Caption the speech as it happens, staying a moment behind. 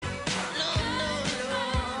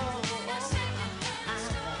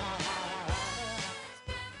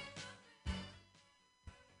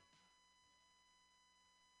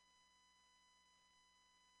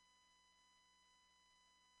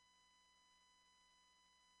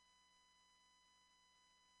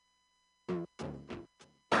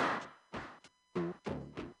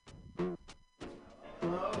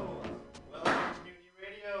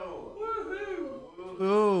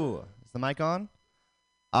mic on?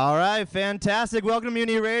 All right, fantastic. Welcome to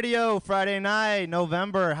Mutiny Radio, Friday night,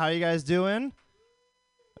 November. How are you guys doing?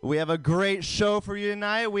 We have a great show for you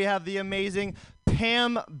tonight. We have the amazing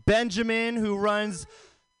Pam Benjamin, who runs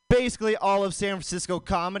basically all of San Francisco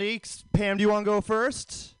comedy. Pam, do you want to go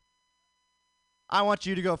first? I want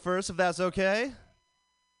you to go first, if that's okay.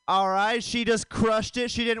 All right, she just crushed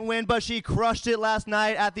it. She didn't win, but she crushed it last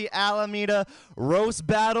night at the Alameda Roast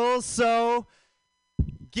Battle. So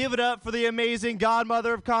give it up for the amazing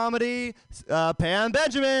godmother of comedy, Pam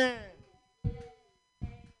Benjamin.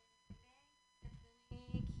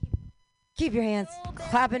 Keep your hands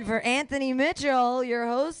clapping for Anthony Mitchell, your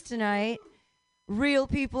host tonight. Real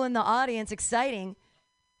people in the audience, exciting.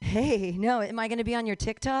 Hey, no, am I going to be on your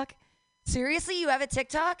TikTok? Seriously, you have a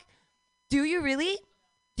TikTok? Do you really?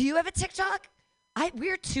 Do you have a TikTok?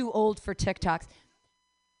 We're too old for TikToks.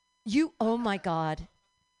 Oh my God.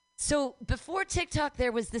 So before TikTok,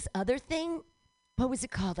 there was this other thing. What was it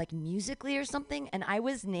called? Like Musical.ly or something? And I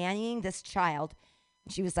was nannying this child.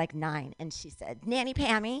 And she was like 9. And she said, Nanny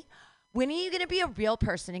Pammy, when are you going to be a real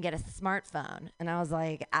person and get a smartphone? And I was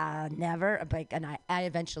like, never. And I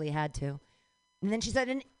eventually had to. And then she said,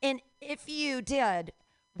 and if you did,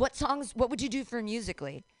 what would you do for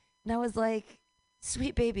Musical.ly? And I was like,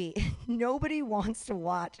 sweet baby, nobody wants to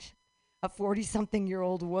watch a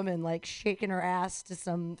 40-something-year-old woman like shaking her ass to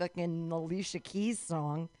some fucking Alicia Keys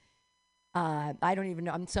song. I don't even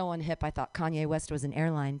know. I'm so unhip. I thought Kanye West was an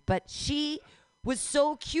airline. But she was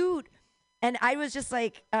so cute. And I was just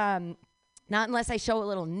like, not unless I show a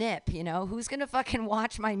little nip, you know? Who's going to fucking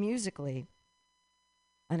watch my Musical.ly?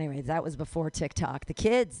 Anyway, that was before TikTok. The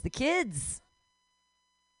kids.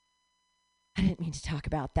 I didn't mean to talk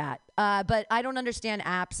about that. But I don't understand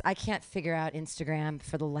apps. I can't figure out Instagram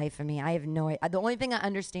for the life of me. I have no idea. The only thing I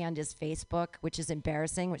understand is Facebook, which is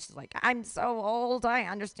embarrassing, which is like, I'm so old, I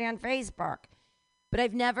understand Facebook. But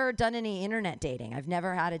I've never done any internet dating. I've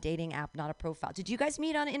never had a dating app, not a profile. Did you guys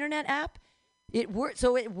meet on an internet app?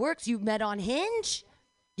 So it works. You met on Hinge?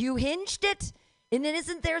 You hinged it? And then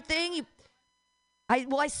isn't their thing?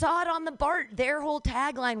 I saw it on the BART. Their whole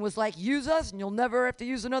tagline was like, use us and you'll never have to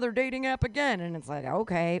use another dating app again. And it's like,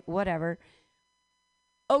 okay, whatever.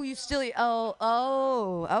 Oh, you still,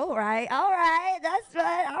 all right, that's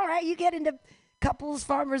right. All right, you get into couples,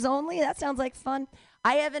 farmers only. That sounds like fun.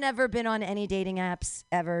 I haven't ever been on any dating apps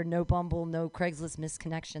ever. No Bumble, no Craigslist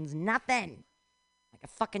misconnections, nothing. Like a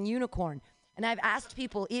fucking unicorn. And I've asked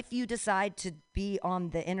people, if you decide to be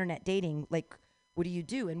on the internet dating, like, what do you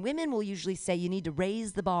do? And women will usually say you need to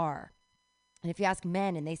raise the bar. And if you ask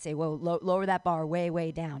men and they say, well, lower that bar way,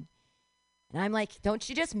 way down. And I'm like, don't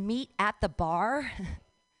you just meet at the bar?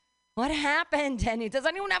 What happened? And does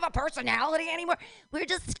anyone have a personality anymore? We're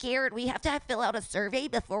just scared. We have to fill out a survey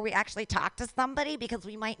before we actually talk to somebody because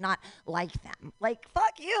we might not like them. Like,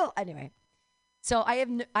 fuck you. Anyway, so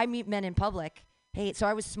I meet men in public. Hey, so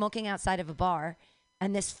I was smoking outside of a bar.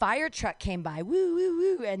 And this fire truck came by, woo,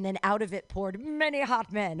 woo, woo, and then out of it poured many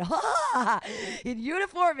hot men in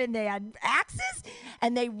uniform, and they had axes,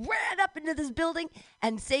 and they ran up into this building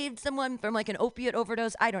and saved someone from like an opiate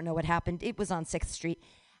overdose. I don't know what happened. It was on 6th Street.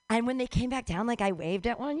 And when they came back down, like I waved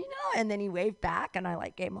at one, and then he waved back, and I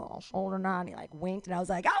like gave him a little shoulder nod, and he like winked, and I was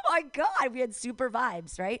like, oh my God, we had super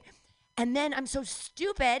vibes, right? And then I'm so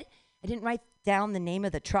stupid, I didn't write down the name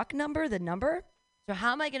of the truck number, So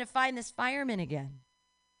how am I going to find this fireman again?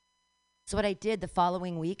 So what I did the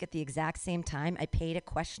following week at the exact same time, I paid a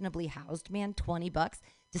questionably housed man $20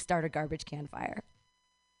 to start a garbage can fire.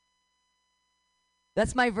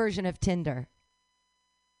 That's my version of Tinder.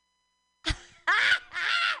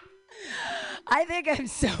 I think I'm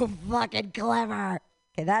so fucking clever.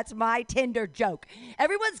 Okay, that's my Tinder joke.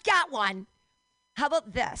 Everyone's got one. How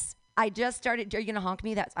about this? I just started. Are you going to honk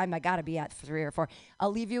me? I got to be at 3 or 4.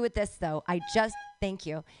 I'll leave you with this, though. Thank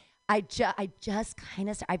you. I just kind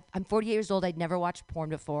of, I'm 48 years old. I'd never watched porn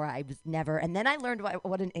before. I was never. And then I learned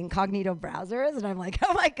what an incognito browser is. And I'm like,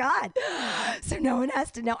 oh my God. So no one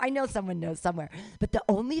has to know. I know someone knows somewhere. But the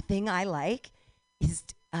only thing I like is,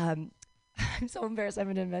 I'm so embarrassed I'm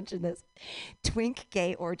going to mention this. Twink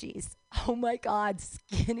gay orgies. Oh my God.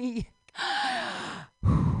 Skinny.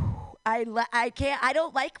 I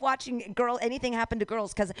don't like watching anything happen to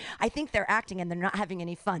girls because I think they're acting and they're not having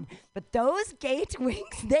any fun. But those gay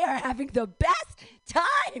twinks, they are having the best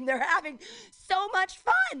time. They're having so much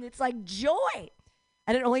fun. It's like joy.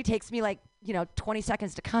 And it only takes me 20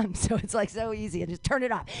 seconds to come. So it's like so easy. And just turn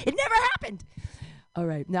it off. It never happened. All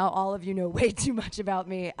right. Now all of you know way too much about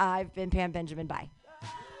me. I've been Pam Benjamin. Bye.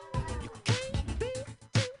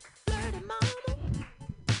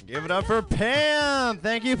 Give it up for Pam.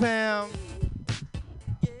 Thank you, Pam.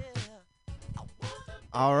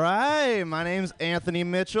 All right, my name's Anthony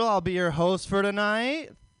Mitchell. I'll be your host for tonight.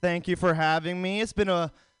 Thank you for having me.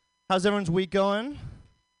 How's everyone's week going?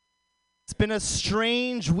 It's been a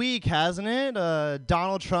strange week, hasn't it?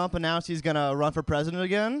 Donald Trump announced he's gonna run for president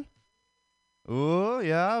again. Ooh,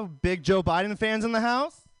 yeah, big Joe Biden fans in the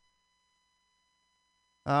house.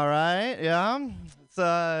 All right, yeah.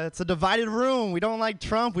 It's a divided room. We don't like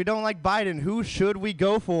Trump. We don't like Biden. Who should we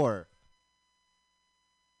go for?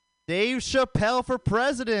 Dave Chappelle for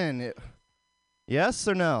president. Yes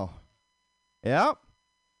or no? Yep.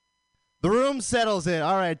 The room settles it.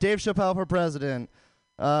 All right, Dave Chappelle for president.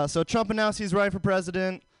 So Trump announced he's running for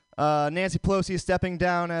president. Nancy Pelosi is stepping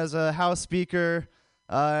down as a House Speaker.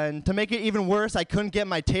 And to make it even worse, I couldn't get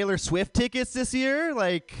my Taylor Swift tickets this year.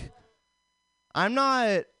 I'm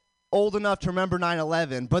not old enough to remember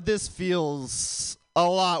 9/11, but this feels a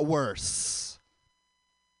lot worse.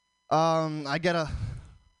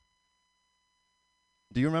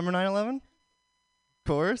 Do you remember 9/11? Of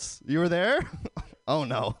course. You were there? Oh,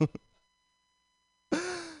 no.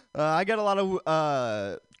 I get a lot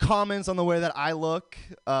of comments on the way that I look.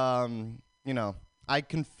 I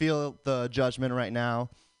can feel the judgment right now.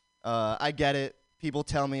 I get it. People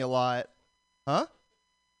tell me a lot. Huh?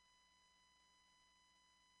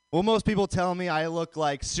 Well, most people tell me I look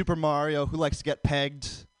like Super Mario who likes to get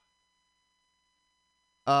pegged.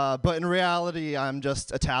 But in reality, I'm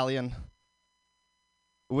just Italian.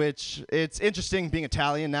 Which, it's interesting being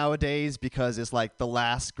Italian nowadays because it's like the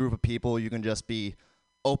last group of people you can just be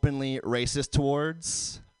openly racist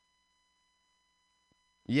towards.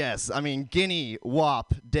 Yes, I mean, Guinea,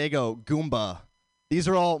 Wop, Dago, Goomba. These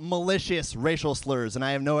are all malicious racial slurs, and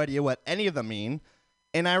I have no idea what any of them mean,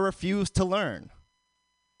 and I refuse to learn.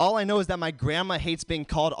 All I know is that my grandma hates being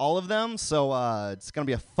called all of them, so it's going to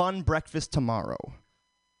be a fun breakfast tomorrow.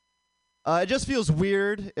 It just feels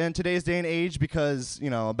weird in today's day and age because,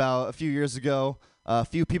 about a few years ago, a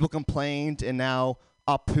few people complained, and now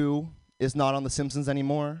Apu is not on The Simpsons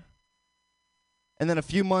anymore. And then a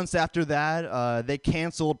few months after that, they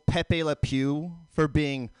canceled Pepe Le Pew for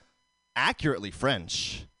being accurately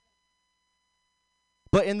French.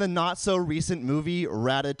 But in the not-so-recent movie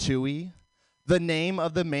Ratatouille, the name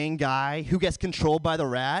of the main guy who gets controlled by the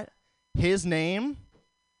rat, his name,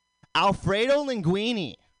 Alfredo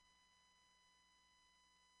Linguini.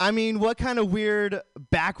 I mean, what kind of weird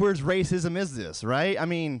backwards racism is this, right? I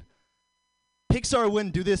mean, Pixar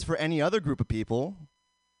wouldn't do this for any other group of people.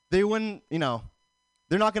 They wouldn't, they're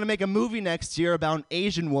not going to make a movie next year about an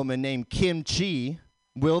Asian woman named Kim Chi,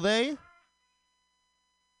 will they?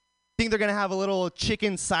 Think they're going to have a little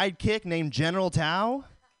chicken sidekick named General Tao?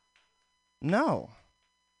 No.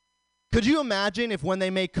 Could you imagine if when they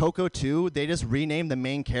make Coco 2, they just rename the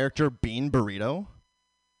main character Bean Burrito?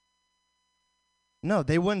 No,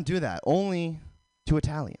 they wouldn't do that. Only to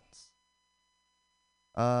Italians.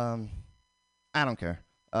 I don't care.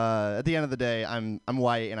 At the end of the day, I'm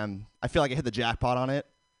white, and I feel like I hit the jackpot on it.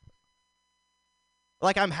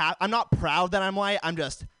 I'm not proud that I'm white. I'm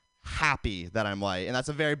just happy that I'm white, and that's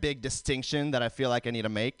a very big distinction that I feel like I need to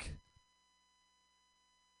make.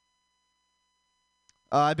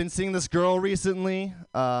 I've been seeing this girl recently.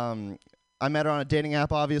 I met her on a dating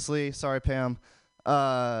app, obviously. Sorry, Pam.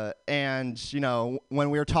 And,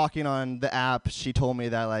 when we were talking on the app, she told me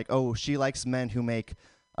that, she likes men who make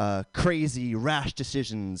crazy, rash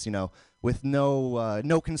decisions, with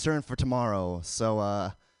no concern for tomorrow.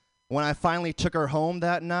 So when I finally took her home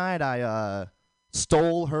that night, I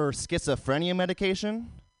stole her schizophrenia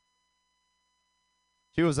medication.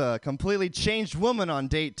 She was a completely changed woman on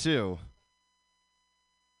date 2.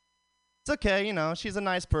 It's okay, she's a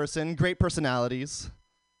nice person, great personalities.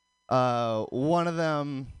 One of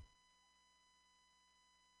them's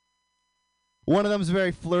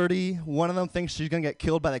very flirty. One of them thinks she's gonna get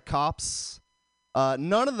killed by the cops.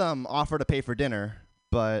 None of them offer to pay for dinner,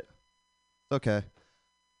 but it's okay.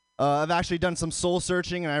 I've actually done some soul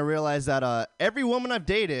searching, and I realized that every woman I've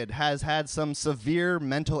dated has had some severe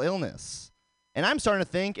mental illness. And I'm starting to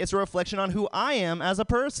think it's a reflection on who I am as a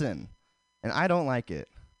person. And I don't like it.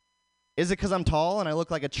 Is it because I'm tall and I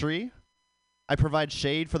look like a tree? I provide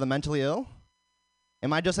shade for the mentally ill?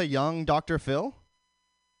 Am I just a young Dr. Phil?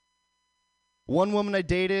 One woman I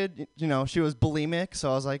dated, she was bulimic,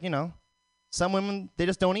 so I was like, some women, they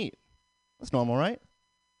just don't eat. That's normal, right?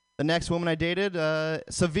 The next woman I dated,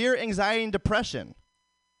 severe anxiety and depression.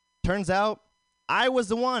 Turns out, I was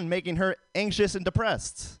the one making her anxious and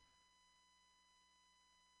depressed.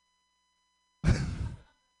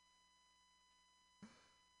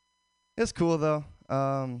 It's cool, though.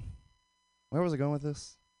 Where was I going with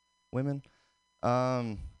this? Women?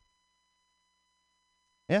 Yeah,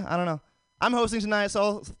 I don't know. I'm hosting tonight, so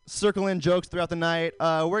I'll circle in jokes throughout the night.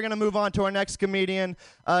 We're going to move on to our next comedian.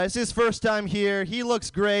 It's his first time here. He looks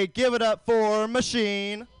great. Give it up for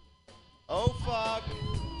Machine. Oh, fuck.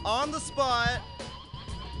 On the spot.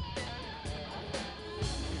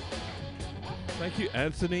 Thank you,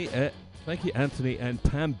 Anthony. Thank you, Anthony and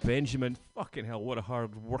Pam Benjamin. Fucking hell, what a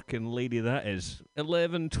hard-working lady that is.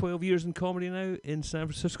 11, 12 years in comedy now in San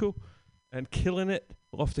Francisco and killing it.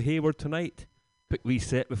 Off to Hayward tonight. Quick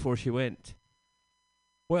reset before she went.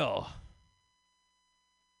 Well,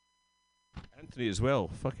 Anthony as well.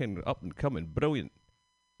 Fucking up and coming. Brilliant.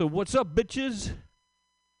 So what's up, bitches?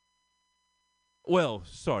 Well,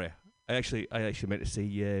 sorry. I actually meant to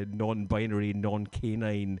say non-binary,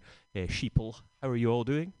 non-canine sheeple. How are you all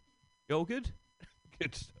doing? You all good?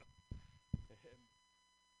 Good stuff.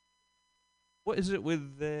 What is it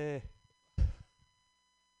with... I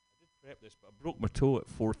did prep this, but I broke my toe at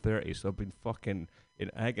 4:30, so I've been fucking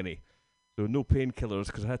in agony. So no painkillers,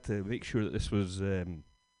 because I had to make sure that this was going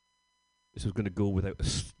to go without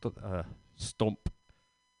a stomp.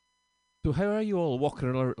 So how are you all walking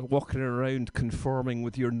around conforming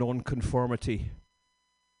with your non-conformity?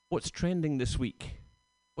 What's trending this week?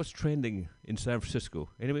 What's trending in San Francisco?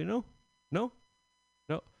 Anybody know? No?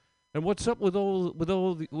 No? And what's up with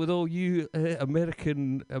all you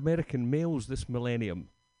American males this millennium?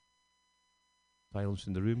 Silence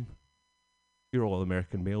in the room. You're all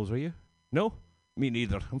American males, are you? No? Me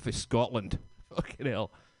neither. I'm from Scotland. Fucking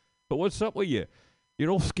hell. But what's up with you? You're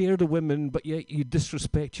all scared of women, but yet you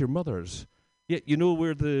disrespect your mothers. Yet you know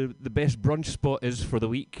where the best brunch spot is for the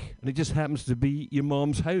week, and it just happens to be your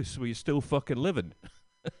mom's house where you're still fucking living.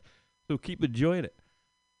 So keep enjoying it.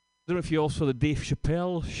 I don't know if you all saw the Dave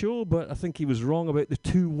Chappelle show, but I think he was wrong about the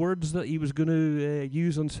 2 words that he was going to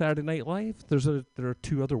use on Saturday Night Live. There are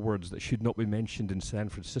 2 other words that should not be mentioned in San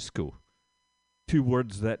Francisco. 2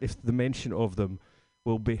 words that, if the mention of them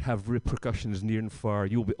will have repercussions near and far.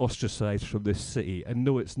 You'll be ostracized from this city. And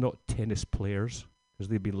no, it's not tennis players, because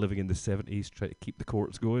they've been living in the 70s trying to keep the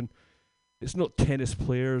courts going. It's not tennis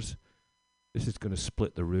players. This is going to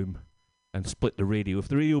split the room and split the radio. If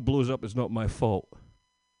the radio blows up, it's not my fault.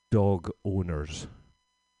 Dog owners.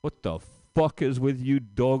 What the fuck is with you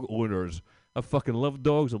dog owners? I fucking love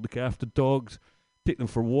dogs. I look after dogs. Take them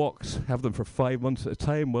for walks. Have them for 5 months at a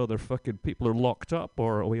time while their fucking people are locked up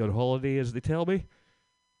or away on holiday, as they tell me.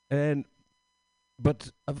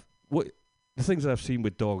 But the things I've seen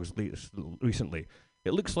with dogs recently,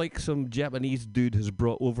 it looks like some Japanese dude has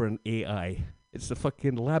brought over an AI. It's a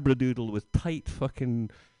fucking labradoodle with tight fucking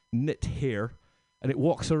knit hair, and it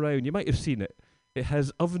walks around. You might have seen it. It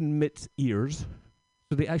has oven mitt ears,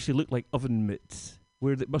 so they actually look like oven mitts,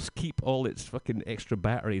 where it must keep all its fucking extra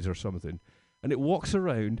batteries or something. And it walks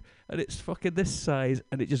around, and it's fucking this size,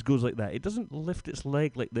 and it just goes like that. It doesn't lift its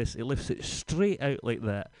leg like this. It lifts it straight out like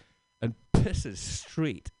that, and pisses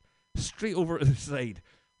straight over to the side,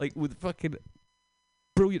 like with fucking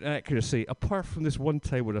brilliant accuracy. Apart from this one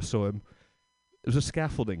time when I saw him, it was a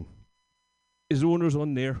scaffolding. His owner's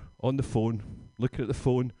on there, on the phone, looking at the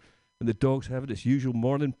phone, and the dog's having its usual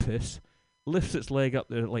morning piss, lifts its leg up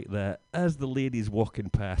there like that, as the lady's walking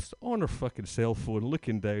past, on her fucking cell phone,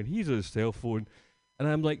 looking down. He's on his cell phone, and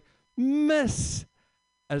I'm like, miss!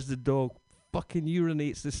 As the dog fucking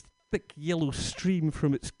urinates this thick yellow stream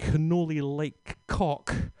from its cannoli-like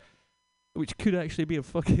cock, which could actually be a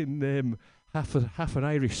fucking half an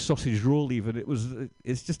Irish sausage roll even.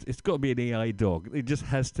 It's got to be an AI dog. It just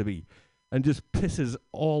has to be. And just pisses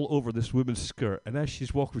all over this woman's skirt. And as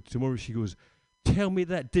she's walking tomorrow, she goes, tell me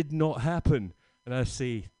that did not happen. And I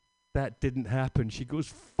say, that didn't happen. She goes,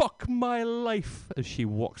 fuck my life, as she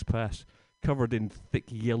walks past, covered in thick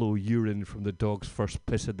yellow urine from the dog's first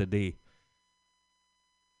piss of the day.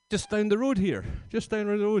 Just down the road here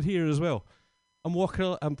as well.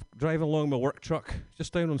 I'm driving along my work truck,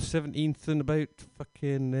 just down on 17th and about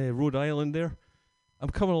fucking Rhode Island there.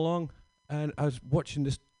 I'm coming along, and I was watching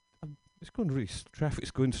this. It's going really,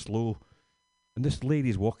 traffic's going slow, and this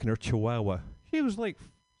lady's walking her chihuahua. She was like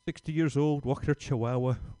 60 years old, walking her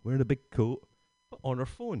chihuahua, wearing a big coat, but on her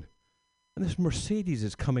phone. And this Mercedes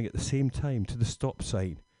is coming at the same time to the stop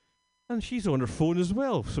sign. And she's on her phone as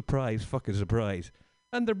well. Surprise, fucking surprise.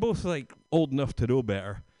 And they're both like old enough to know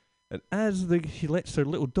better. And as she lets her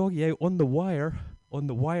little doggy out on the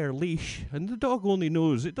wire leash, and the dog only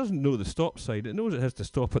knows, it doesn't know the stop sign, it knows it has to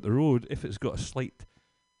stop at the road if it's got a slight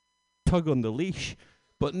tug on the leash,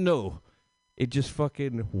 but no, it just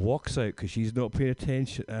fucking walks out because she's not paying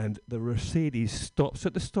attention, and the Mercedes stops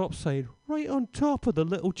at the stop sign right on top of the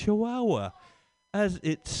little chihuahua as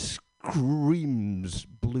it screams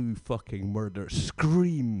blue fucking murder,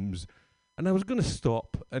 screams. And I was going to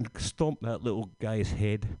stop and stomp that little guy's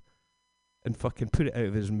head and fucking put it out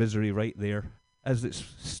of his misery right there as it's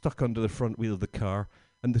stuck under the front wheel of the car.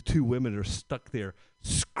 And the two women are stuck there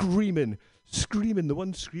screaming. The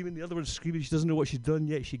one screaming, the other one screaming. She doesn't know what she's done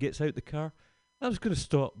yet. She gets out the car. I was going to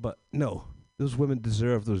stop, but no. Those women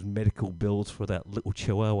deserve those medical bills for that little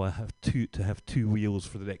chihuahua to have two wheels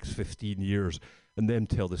for the next 15 years and them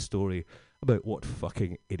tell the story about what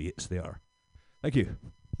fucking idiots they are. Thank you.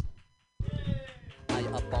 I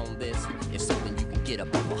up on this. It's something you can get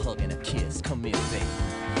up on a hug and a kiss. Come here, baby.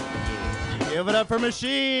 Yeah. Give it up for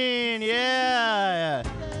Machine. Yeah.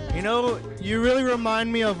 You know, you really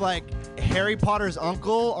remind me of like Harry Potter's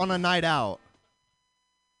uncle on a night out.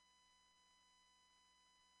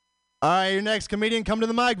 All right, your next comedian, come to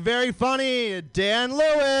the mic. Very funny, Dan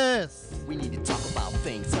Lewis. We need to talk about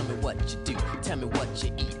things. Tell me what you do. Tell me what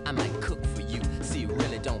you eat. I might cook for you. See, it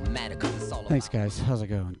really don't matter because it's all Thanks, guys. How's it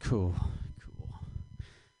going? Cool.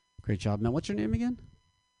 Great job, man. What's your name again?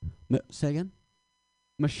 Say again?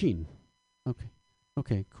 Machine.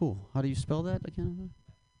 Okay, cool. How do you spell that again?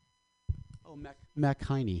 Oh,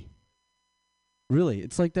 McHiney. Really?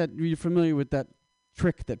 It's like that. You're familiar with that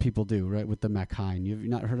trick that people do, right, with the McHine. You've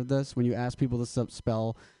not heard of this? When you ask people to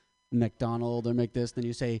spell McDonald or make this, then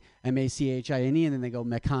you say M-A-C-H-I-N-E, and then they go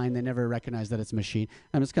McHine. They never recognize that it's machine.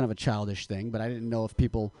 I mean, it's kind of a childish thing, but I didn't know if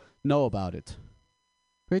people know about it.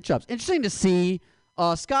 Great jobs. Interesting to see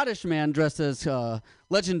a Scottish man dressed as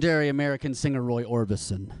legendary American singer Roy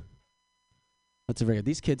Orbison. That's a very good.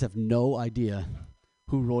 These kids have no idea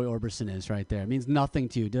who Roy Orbison is right there. It means nothing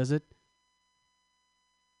to you, does it?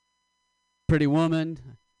 Pretty Woman,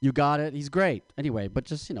 you got it. He's great. Anyway, but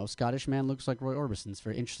just, Scottish man looks like Roy Orbison. It's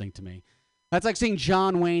very interesting to me. That's like seeing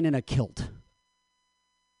John Wayne in a kilt.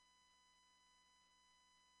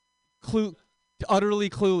 Utterly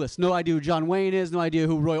clueless. No idea who John Wayne is. No idea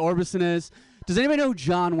who Roy Orbison is. Does anybody know who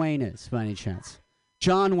John Wayne is, by any chance?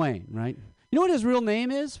 John Wayne, right? You know what his real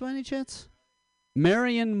name is, by any chance?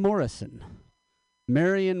 Marion Morrison.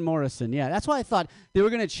 Marion Morrison, yeah. That's why I thought they were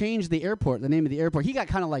going to change the name of the airport. He got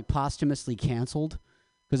kind of like posthumously canceled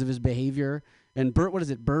because of his behavior. And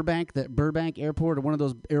Burbank? That Burbank Airport, or one of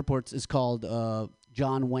those airports, is called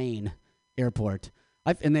John Wayne Airport.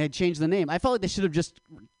 And they had changed the name. I felt like they should have just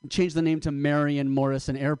changed the name to Marion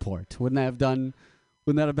Morrison Airport. Wouldn't that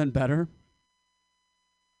have been better?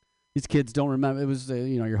 These kids don't remember. It was,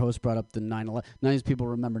 your host brought up the 9/11. None of these people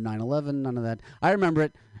remember 9/11, none of that. I remember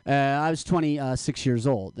it. I was 26 years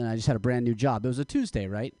old, and I just had a brand new job. It was a Tuesday,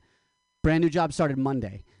 right? Brand new job started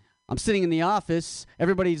Monday. I'm sitting in the office.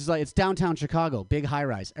 Everybody's like, it's downtown Chicago, big high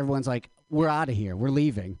rise. Everyone's like, we're out of here. We're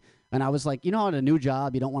leaving. And I was like, at a new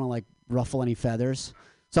job, you don't want to like ruffle any feathers.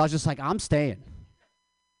 So I was just like, I'm staying.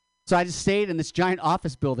 So I just stayed in this giant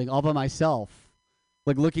office building all by myself,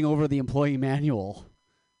 like looking over the employee manual.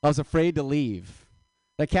 I was afraid to leave.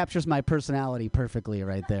 That captures my personality perfectly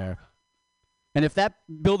right there. And if that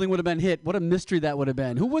building would have been hit, what a mystery that would have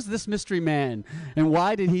been. Who was this mystery man, and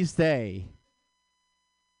why did he stay?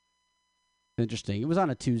 Interesting. It was on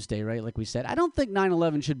a Tuesday, right, like we said. I don't think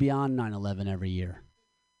 9/11 should be on 9/11 every year.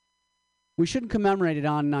 We shouldn't commemorate it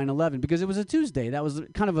on 9/11 because it was a Tuesday. That was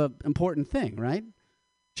kind of an important thing, right?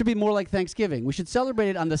 Should be more like Thanksgiving. We should celebrate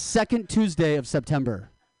it on the second Tuesday of September.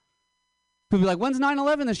 People be like, when's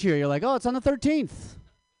 9/11 this year? You're like, oh, it's on the 13th.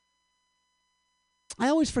 I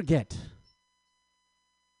always forget.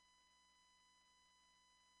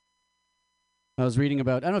 I was reading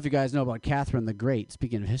about, I don't know if you guys know about Catherine the Great,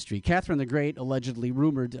 speaking of history. Catherine the Great allegedly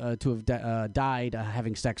rumored to have died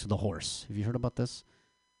having sex with a horse. Have you heard about this?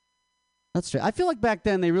 That's true. I feel like back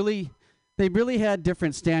then they really had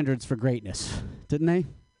different standards for greatness, didn't they?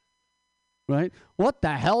 Right? What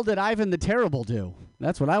the hell did Ivan the Terrible do?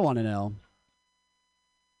 That's what I want to know.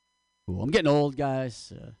 Cool. I'm getting old,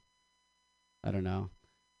 guys. I don't know.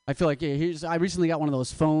 I feel like I recently got one of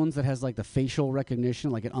those phones that has like the facial recognition,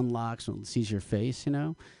 like it unlocks and it sees your face,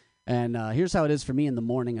 And here's how it is for me in the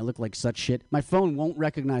morning. I look like such shit. My phone won't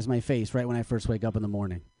recognize my face right when I first wake up in the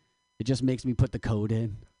morning. It just makes me put the code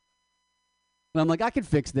in. And I'm like, I can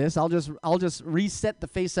fix this. I'll just reset the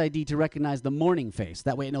Face ID to recognize the morning face.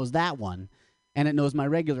 That way it knows that one, and it knows my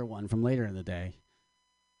regular one from later in the day.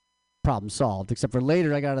 Problem solved. Except for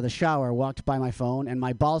later, I got out of the shower, walked by my phone, and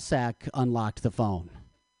my ball sack unlocked the phone.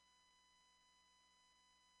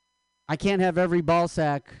 I can't have every ball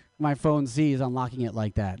sack my phone sees unlocking it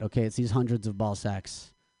like that. Okay, it sees hundreds of ball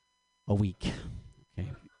sacks a week. Okay,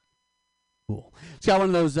 cool. It's got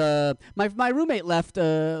one of those. My roommate left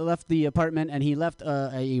the apartment, and he left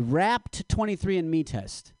a wrapped 23andMe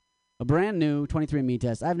test, a brand new 23andMe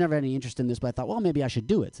test. I've never had any interest in this, but I thought, well, maybe I should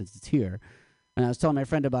do it since it's here. And I was telling my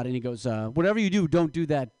friend about it, and he goes, whatever you do, don't do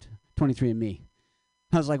that 23andMe.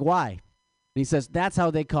 I was like, why? And he says, that's how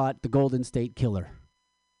they caught the Golden State Killer.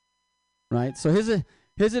 Right? So his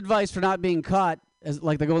advice for not being caught as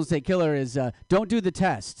like the Golden State Killer is don't do the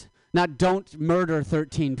test, not don't murder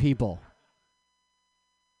 13 people.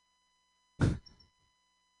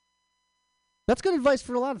 That's good advice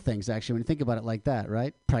for a lot of things, actually, when you think about it like that,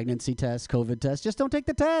 right? Pregnancy test, COVID test. Just don't take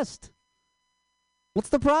the test. What's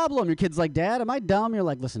the problem? Your kid's like, Dad, am I dumb? You're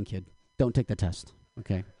like, listen, kid, don't take the test,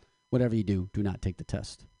 okay? Whatever you do, do not take the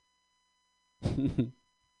test.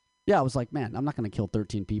 Yeah, I was like, man, I'm not going to kill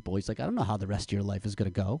 13 people. He's like, I don't know how the rest of your life is going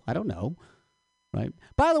to go. I don't know, right?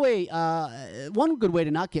 By the way, one good way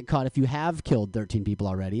to not get caught if you have killed 13 people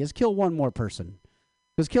already is kill one more person.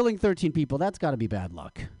 Because killing 13 people, that's got to be bad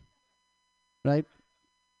luck. Right?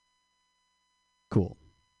 Cool.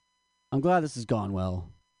 I'm glad this has gone well.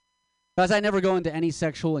 Guys, I never go into any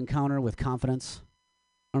sexual encounter with confidence.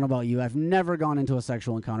 I don't know about you. I've never gone into a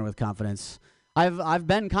sexual encounter with confidence. I've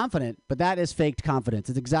been confident, but that is faked confidence.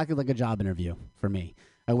 It's exactly like a job interview for me.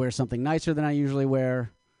 I wear something nicer than I usually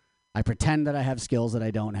wear. I pretend that I have skills that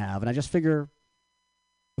I don't have. And I just figure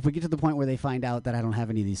if we get to the point where they find out that I don't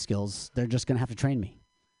have any of these skills, they're just going to have to train me.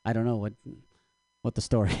 I don't know what the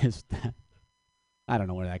story is. I don't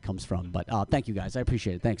know where that comes from, but thank you guys. I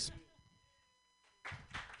appreciate it. Thanks.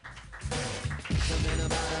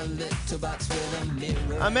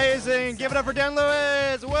 Amazing. Give it up for Dan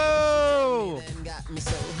Lewis. Whoa.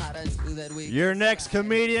 Your next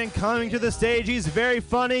comedian coming to the stage. He's very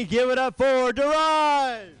funny. Give it up for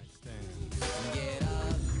Deraj.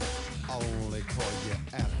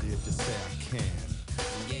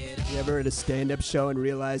 You ever at a stand-up show and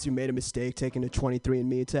realize you made a mistake taking a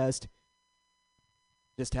 23andMe test?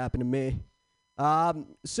 Just happened to me.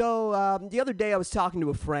 The other day I was talking to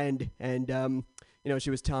a friend, and she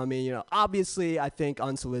was telling me, obviously I think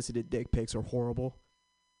unsolicited dick pics are horrible,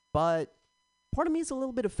 but part of me is a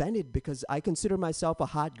little bit offended because I consider myself a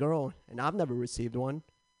hot girl, and I've never received one.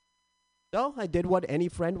 So I did what any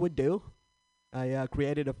friend would do. I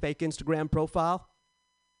created a fake Instagram profile,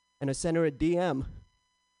 and I sent her a DM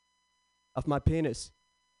of my penis.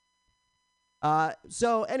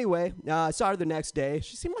 So anyway, I saw her the next day.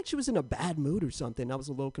 She seemed like she was in a bad mood or something. I was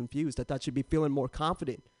a little confused. I thought she'd be feeling more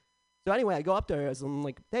confident. So anyway, I go up to her. I'm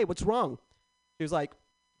like, hey, what's wrong? She was like,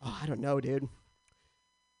 oh, I don't know, dude.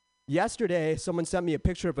 Yesterday, someone sent me a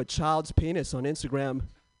picture of a child's penis on Instagram.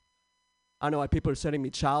 I don't know why people are sending me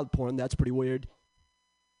child porn. That's pretty weird.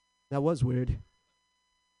 That was weird.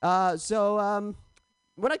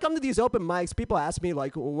 When I come to these open mics, people ask me,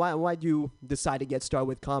 like, why do you decide to get started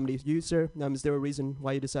with comedy? You, sir, is there a reason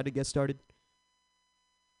why you decided to get started?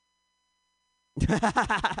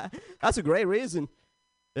 That's a great reason.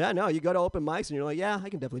 Yeah, no, you go to open mics and you're like, yeah, I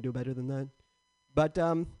can definitely do better than that. But,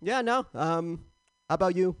 yeah, no. How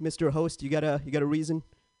about you, Mr. Host? You got a reason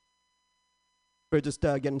for just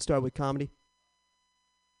getting started with comedy?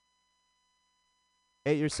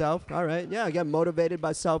 Hate yourself? All right. Yeah, I got motivated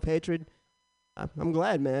by self-hatred. I'm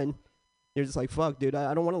glad, man. You're just like, fuck, dude,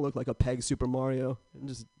 I don't want to look like a peg Super Mario and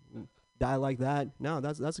just die like that. No,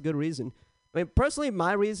 that's a good reason. I mean, personally,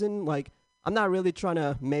 my reason, like, I'm not really trying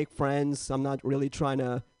to make friends. I'm not really trying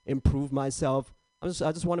to improve myself. I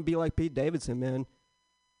just want to be like Pete Davidson, man.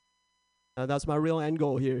 That's my real end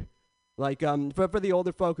goal here. Like, for the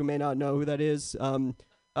older folk who may not know who that is,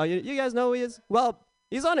 you guys know who he is? Well,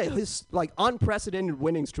 he's on his like unprecedented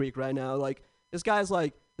winning streak right now. Like, this guy's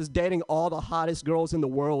like just dating all the hottest girls in the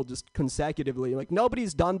world just consecutively. Like,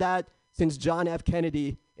 nobody's done that since John F.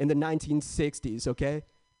 Kennedy in the 1960s, okay?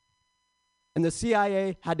 And the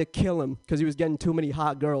CIA had to kill him because he was getting too many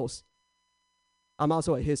hot girls. I'm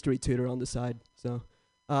also a history tutor on the side, so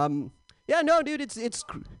yeah, no, dude, it's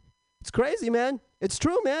crazy, man. It's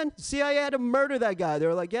true, man. CIA had to murder that guy. They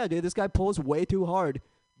were like, yeah, dude, this guy pulls way too hard.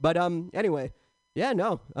 But anyway, yeah,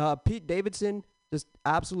 no, Pete Davidson just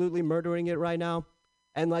absolutely murdering it right now.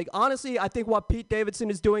 And like, honestly, I think what Pete Davidson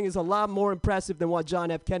is doing is a lot more impressive than what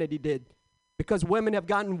John F. Kennedy did, because women have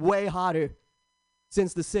gotten way hotter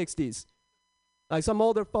since the 60s. Like, some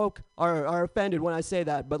older folk are offended when I say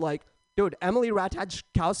that, but like, dude, Emily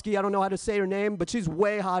Ratajkowski, I don't know how to say her name, but she's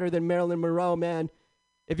way hotter than Marilyn Monroe, man.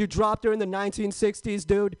 If you dropped her in the 1960s,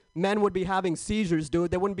 dude, men would be having seizures,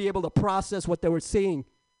 dude. They wouldn't be able to process what they were seeing.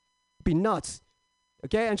 It'd be nuts.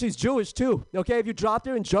 Okay, and she's Jewish too. Okay, if you dropped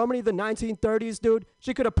her in Germany the 1930s, dude,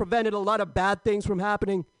 she could have prevented a lot of bad things from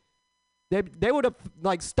happening. They would have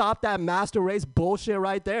like stopped that master race bullshit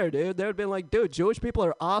right there, dude. They would have been like, dude, Jewish people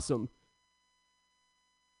are awesome.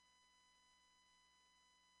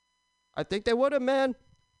 I think they would have, man.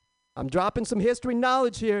 I'm dropping some history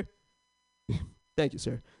knowledge here. Thank you,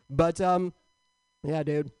 sir. But, yeah,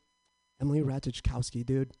 dude. Emily Ratajkowski,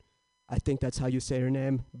 dude. I think that's how you say her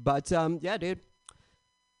name. But, yeah, dude.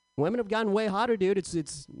 Women have gotten way hotter, dude.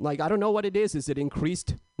 It's like, I don't know what it is. Is it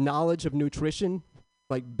increased knowledge of nutrition?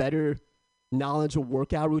 Like, better knowledge of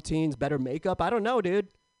workout routines, better makeup? I don't know, dude.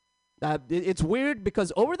 It's weird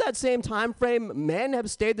because over that same time frame, men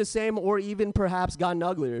have stayed the same or even perhaps gotten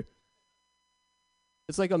uglier.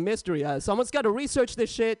 It's like a mystery. Someone's got to research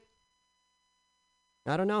this shit.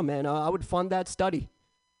 I don't know, man. I would fund that study.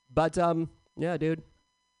 But, yeah, dude.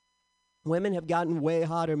 Women have gotten way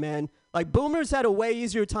hotter, man. Like, boomers had a way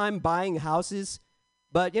easier time buying houses.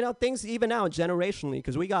 But, you know, things even out generationally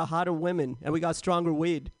because we got hotter women and we got stronger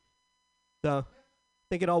weed. So, I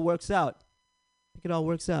think it all works out.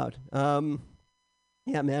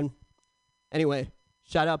 Yeah, man. Anyway,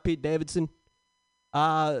 shout out Pete Davidson.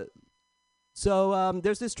 So,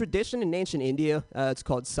 there's this tradition in ancient India. It's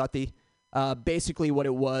called sati. Basically, what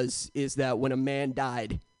it was is that when a man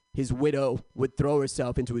died, his widow would throw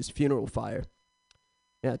herself into his funeral fire.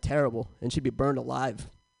 Yeah, terrible. And she'd be burned alive.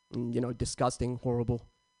 And, you know, disgusting, horrible,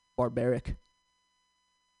 barbaric.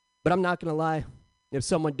 But I'm not going to lie. If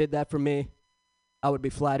someone did that for me, I would be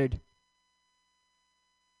flattered.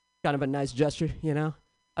 Kind of a nice gesture, you know?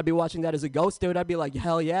 I'd be watching that as a ghost, dude. I'd be like,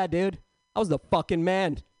 hell yeah, dude. I was the fucking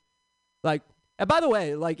man. Like, and by the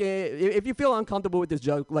way, like, if you feel uncomfortable with this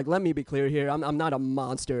joke, like, let me be clear here. I'm not a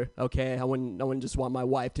monster, okay? I wouldn't just want my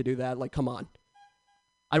wife to do that. Like, come on.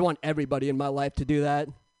 I'd want everybody in my life to do that.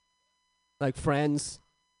 Like, friends,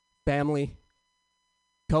 family,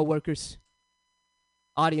 coworkers,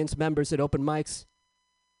 audience members at open mics.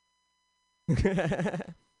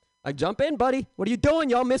 Like, jump in, buddy. What are you doing?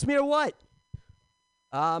 Y'all miss me or what?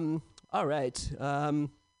 All right.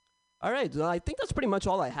 All right, well, I think that's pretty much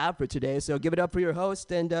all I have for today. So give it up for your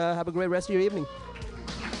host and have a great rest of your evening.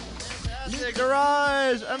 Fantastic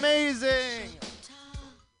Garage, amazing.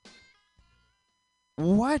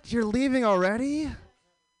 What? You're leaving already?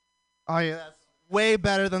 Oh yeah, that's way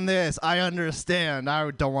better than this. I understand. I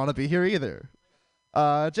don't want to be here either.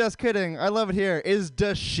 Just kidding. I love it here. Is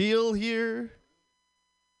Dashiell here?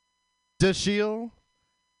 Dashiell?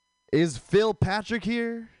 Is Phil Patrick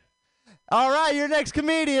here? All right, your next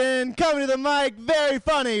comedian coming to the mic, very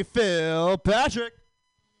funny, Phil Patrick.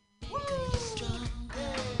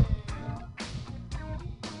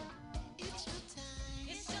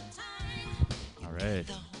 All right.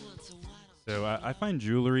 So I find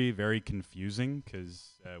jewelry very confusing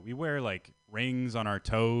because we wear like rings on our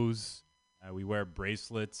toes. We wear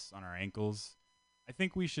bracelets on our ankles. I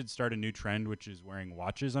think we should start a new trend, which is wearing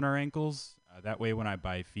watches on our ankles. That way when I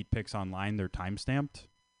buy feet pics online, they're time-stamped.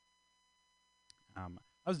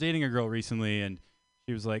 I was dating a girl recently, and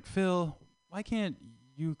she was like, Phil, why can't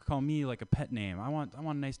you call me like a pet name? I want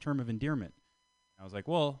a nice term of endearment. I was like,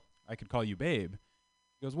 well, I could call you babe.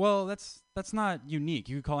 He goes, well, that's not unique.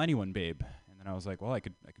 You could call anyone babe. And then I was like, well, I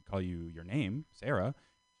could call you your name, Sarah.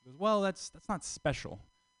 She goes, well, that's not special.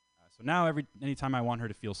 So now anytime I want her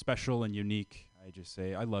to feel special and unique, I just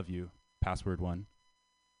say, I love you, password 1.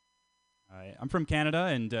 I'm from Canada,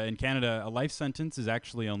 and in Canada, a life sentence is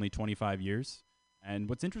actually only 25 years. And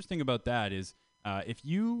what's interesting about that is if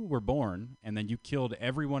you were born and then you killed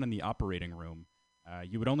everyone in the operating room,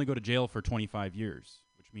 you would only go to jail for 25 years,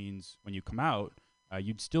 which means when you come out,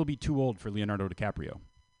 you'd still be too old for Leonardo DiCaprio.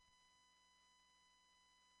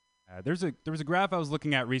 There was a graph I was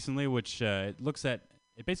looking at recently, which it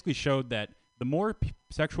basically showed that the more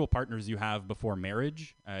sexual partners you have before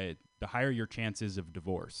marriage, the higher your chances of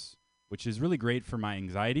divorce, which is really great for my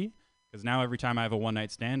anxiety. Because now every time I have a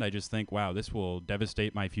one-night stand, I just think, wow, this will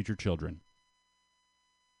devastate my future children.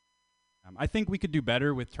 I think we could do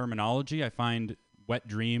better with terminology. I find wet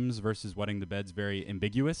dreams versus wetting the bed's very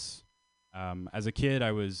ambiguous. As a kid,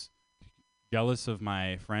 I was jealous of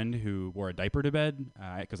my friend who wore a diaper to bed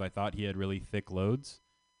because I thought he had really thick loads.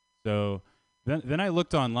 So then I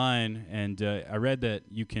looked online, and I read that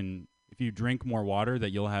if you drink more water, that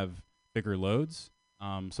you'll have thicker loads.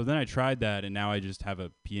 So then I tried that, and now I just have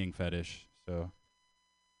a peeing fetish. So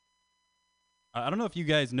I don't know if you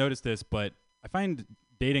guys noticed this, but I find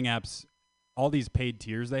dating apps, all these paid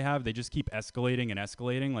tiers they have, they just keep escalating and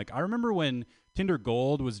escalating. Like, I remember when Tinder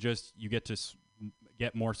Gold was just you get to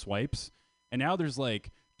get more swipes, and now there's like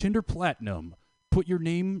Tinder Platinum, put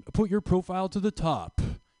your profile to the top.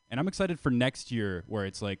 And I'm excited for next year where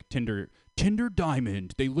it's like Tinder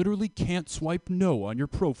Diamond. They literally can't swipe no on your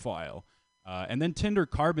profile. And then Tinder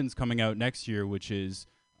Carbon's coming out next year, which is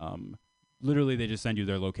literally they just send you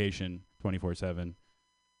their location 24/7.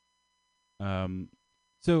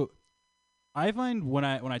 So I find when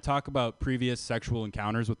I talk about previous sexual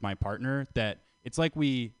encounters with my partner that it's like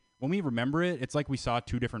when we remember it, it's like we saw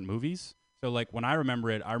two different movies. So like when I remember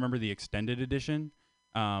it, I remember the extended edition.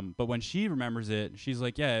 But when she remembers it, she's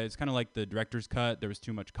like, yeah, it's kind of like the director's cut. There was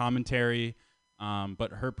too much commentary,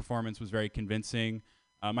 but her performance was very convincing.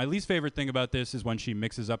 My least favorite thing about this is when she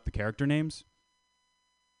mixes up the character names.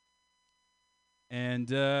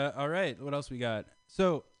 And all right, what else we got?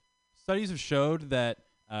 So studies have showed that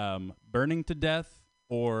burning to death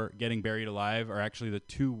or getting buried alive are actually the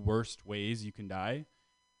two worst ways you can die.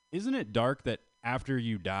 Isn't it dark that after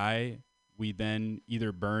you die, we then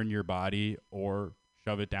either burn your body or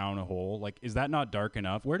shove it down a hole? Like, is that not dark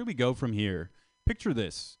enough? Where do we go from here? Picture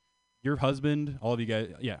this. Your husband, all of you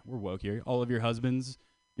guys, yeah, we're woke here. All of your husbands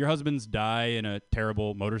die in a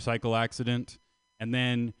terrible motorcycle accident, and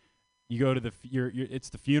then you go to it's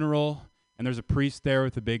the funeral, and there's a priest there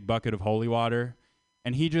with a big bucket of holy water,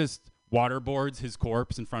 and he just waterboards his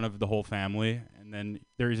corpse in front of the whole family, and then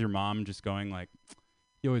there's your mom just going like,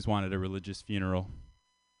 "You always wanted a religious funeral."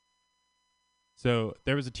 So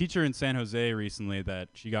there was a teacher in San Jose recently that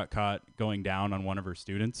she got caught going down on one of her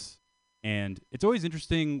students. And it's always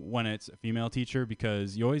interesting when it's a female teacher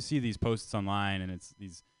because you always see these posts online and it's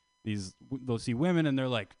they'll see women and they're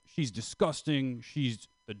like, she's disgusting, she's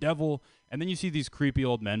the devil. And then you see these creepy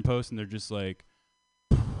old men posts and they're just like,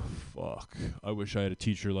 fuck, I wish I had a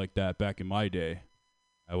teacher like that back in my day.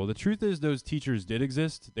 Well, the truth is those teachers did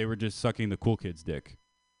exist. They were just sucking the cool kid's dick.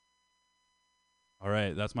 All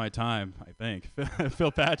right, that's my time, I think.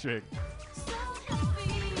 Phil Patrick.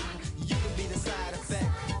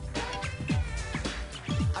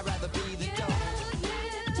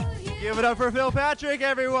 Give it up for Phil Patrick,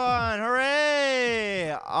 everyone.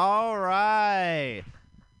 Hooray. All right.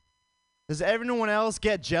 Does everyone else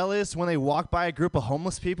get jealous when they walk by a group of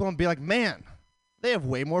homeless people and be like, man, they have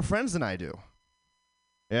way more friends than I do?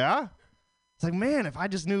 Yeah? It's like, man, if I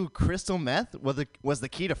just knew crystal meth was the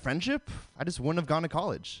key to friendship, I just wouldn't have gone to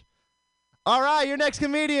college. All right, your next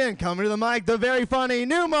comedian, coming to the mic, the very funny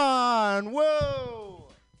Newman. Whoa!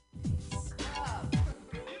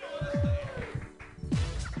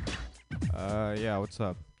 Yeah, what's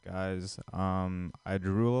up, guys? I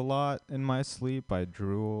drool a lot in my sleep. I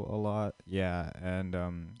drool a lot. Yeah, and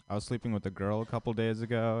I was sleeping with a girl a couple days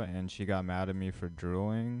ago, and she got mad at me for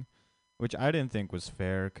drooling. Which I didn't think was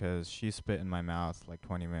fair because she spit in my mouth like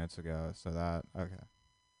 20 minutes ago. So that, okay.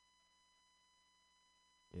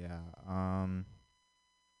 Yeah,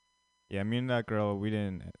 yeah, me and that girl,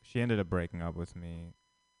 she ended up breaking up with me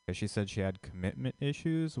because she said she had commitment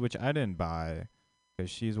issues, which I didn't buy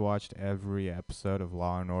because she's watched every episode of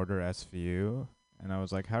Law & Order SVU. And I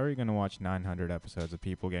was like, how are you going to watch 900 episodes of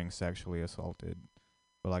people getting sexually assaulted?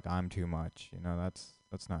 But like, I'm too much, you know,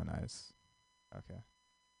 that's not nice. Okay.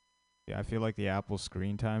 Yeah, I feel like the Apple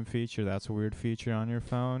screen time feature, that's a weird feature on your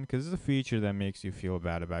phone because it's a feature that makes you feel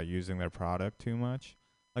bad about using their product too much.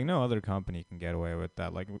 Like, no other company can get away with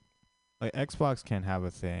that. Like Xbox can have a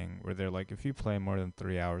thing where they're like, if you play more than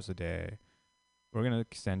 3 hours a day, we're going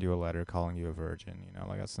to send you a letter calling you a virgin. You know,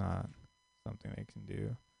 like, that's not something they can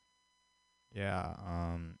do. Yeah,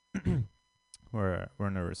 we're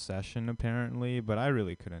in a recession, apparently, but I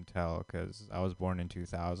really couldn't tell because I was born in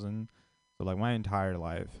 2000. So, like, my entire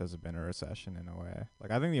life has been a recession in a way.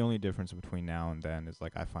 Like, I think the only difference between now and then is,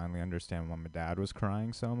 like, I finally understand why my dad was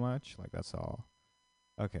crying so much. Like, that's all.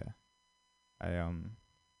 Okay.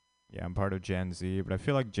 Yeah, I'm part of Gen Z, but I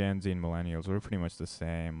feel like Gen Z and millennials, we're pretty much the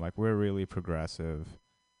same. Like, we're really progressive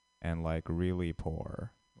and, like, really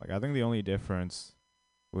poor. Like, I think the only difference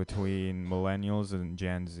between millennials and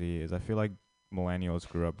Gen Z is I feel like millennials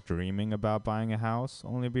grew up dreaming about buying a house,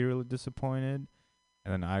 only to be really disappointed.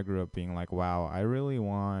 And then I grew up being like, wow, I really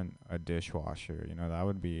want a dishwasher. You know, that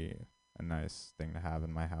would be a nice thing to have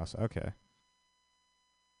in my house. Okay.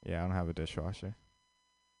 Yeah, I don't have a dishwasher.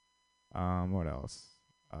 What else?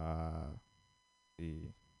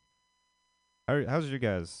 See. How's your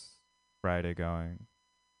guys' Friday going?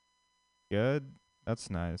 Good? That's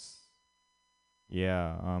nice.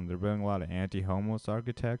 Yeah, they're building a lot of anti-homeless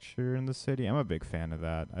architecture in the city. I'm a big fan of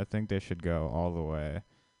that. I think they should go all the way.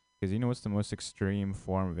 Because you know what's the most extreme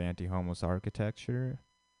form of anti-homeless architecture?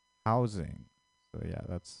 Housing. So yeah,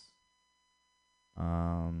 that's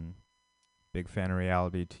big fan of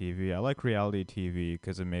reality TV. I like reality TV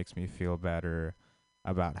because it makes me feel better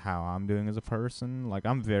about how I'm doing as a person. Like,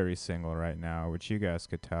 I'm very single right now, which you guys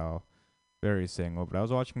could tell. Very single. But I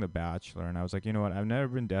was watching The Bachelor, and I was like, you know what? I've never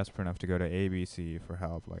been desperate enough to go to ABC for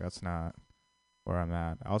help. Like, that's not where I'm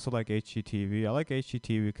at. I also like HGTV. I like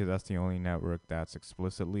HGTV because that's the only network that's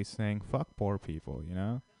explicitly saying fuck poor people, you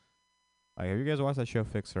know? Like, have you guys watched that show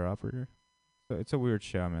Fixer Upper? So it's a weird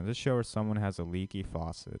show, man. This show where someone has a leaky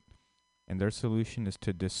faucet and their solution is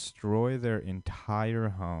to destroy their entire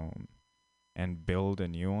home and build a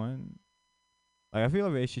new one. Like, I feel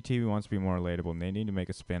if HGTV wants to be more relatable, they need to make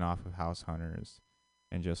a spin-off of House Hunters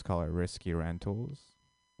and just call it Risky Rentals,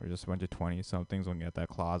 where just a bunch of 20-somethings looking at that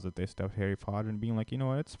closet they stuffed Harry Potter and being like, you know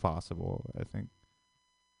what, it's possible, I think.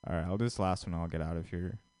 All right, I'll do this last one, I'll get out of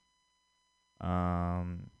here.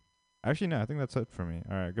 Actually, no, I think that's it for me.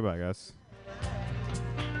 All right, goodbye, guys.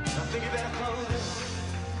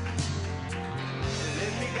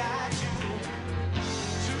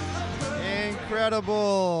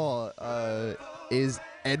 Incredible. Is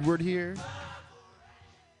Edward here?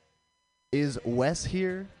 Is Wes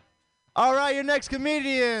here? All right, your next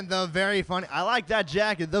comedian, the very funny, I like that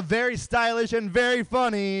jacket, the very stylish and very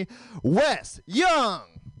funny Wes Young.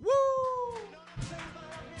 Woo!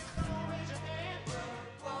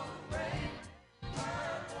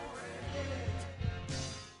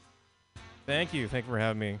 Thank you for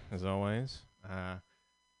having me, as always.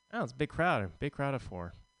 It's a big crowd of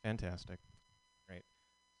four. Fantastic. Great.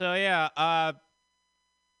 So, yeah,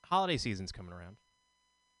 holiday season's coming around.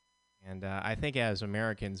 And I think as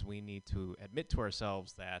Americans, we need to admit to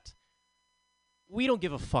ourselves that we don't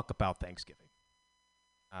give a fuck about Thanksgiving.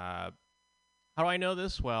 How do I know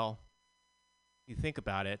this? Well, if you think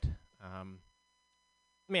about it, let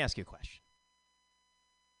me ask you a question.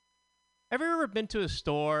 Have you ever been to a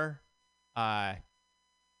store, not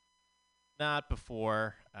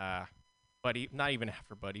before, not even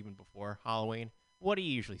after, but even before Halloween? What do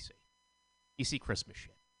you usually see? You see Christmas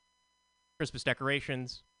shit. Christmas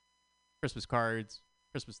decorations, Christmas cards,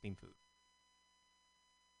 Christmas-themed food.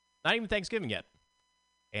 Not even Thanksgiving yet.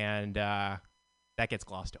 And that gets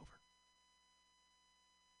glossed over.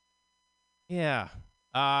 Yeah.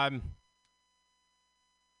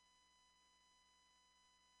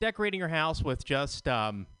 Decorating your house with just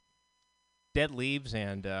dead leaves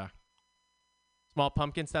and small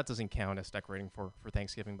pumpkins, that doesn't count as decorating for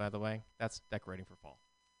Thanksgiving, by the way. That's decorating for fall.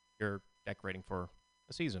 You're decorating for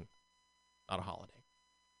a season, not a holiday.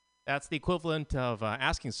 That's the equivalent of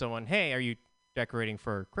asking someone, hey, are you decorating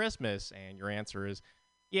for Christmas? And your answer is,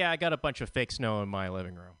 yeah, I got a bunch of fake snow in my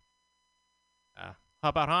living room. How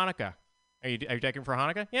about Hanukkah? Are you decorating for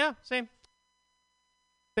Hanukkah? Yeah, same.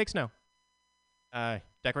 Fake snow.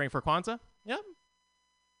 Decorating for Kwanzaa? Yep.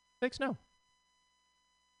 Fake snow.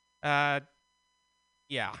 Yeah.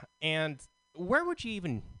 And where would you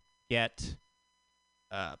even get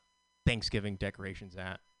Thanksgiving decorations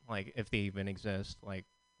at? Like, if they even exist? Like,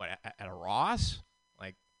 what, at a Ross?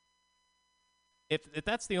 Like, if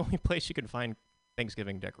that's the only place you can find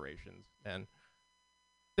Thanksgiving decorations, then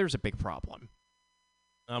there's a big problem.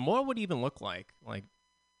 What would it even look like? Like,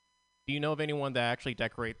 do you know of anyone that actually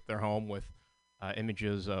decorate their home with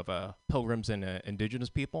images of pilgrims and indigenous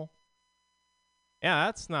people? Yeah,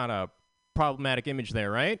 that's not a problematic image there,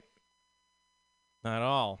 right? Not at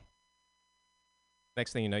all.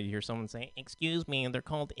 Next thing you know, you hear someone say, excuse me, they're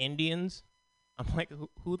called Indians? I'm like,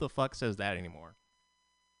 who the fuck says that anymore?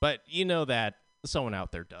 But you know that someone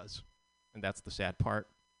out there does. And that's the sad part.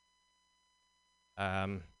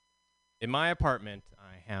 In my apartment,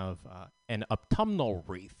 I have an autumnal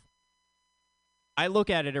wreath. I look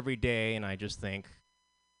at it every day and I just think,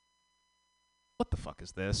 what the fuck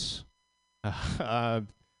is this?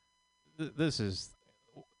 This is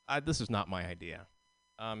not my idea.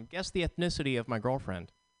 Guess the ethnicity of my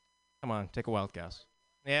girlfriend. Come on, take a wild guess.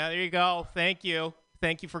 Yeah, there you go. Thank you.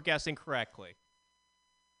 Thank you for guessing correctly.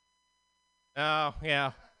 Oh,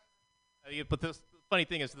 yeah. But the funny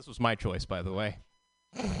thing is, this was my choice, by the way.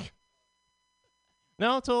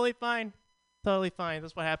 No, totally fine. Totally fine.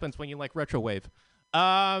 That's what happens when you like retrowave.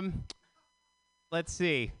 Let's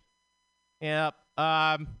see. Yep.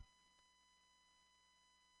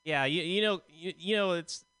 Yeah, you know,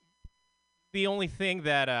 it's the only thing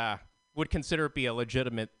that would consider it be a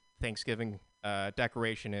legitimate Thanksgiving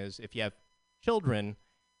decoration is if you have children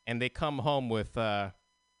and they come home with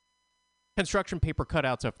construction paper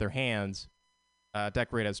cutouts of their hands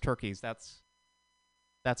decorated as turkeys. That's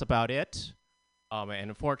about it. And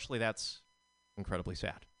unfortunately, that's incredibly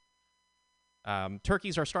sad.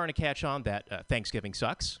 Turkeys are starting to catch on that Thanksgiving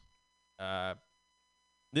sucks.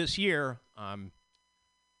 This year,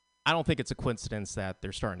 I don't think it's a coincidence that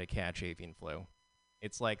they're starting to catch avian flu.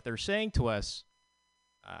 It's like they're saying to us,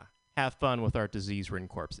 have fun with our disease-ridden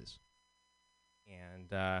corpses. And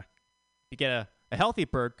if you get a healthy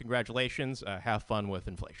bird, congratulations, have fun with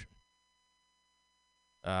inflation.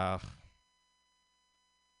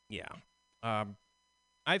 Yeah.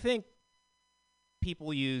 I think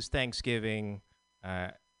people use Thanksgiving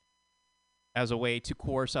as a way to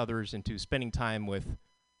coerce others into spending time with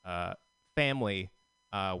family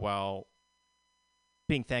while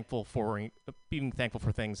being thankful for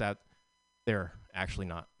things that they're actually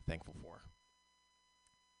not thankful for.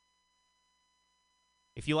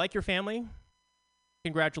 If you like your family,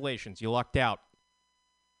 congratulations, you lucked out.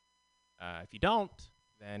 If you don't,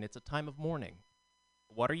 then it's a time of mourning.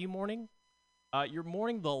 What are you mourning? You're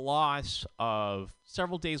mourning the loss of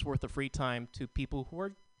several days' worth of free time to people who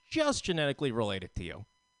are just genetically related to you.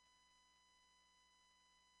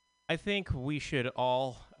 I think we should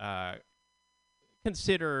all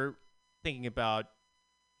consider thinking about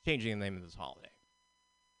changing the name of this holiday.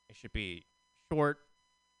 It should be short,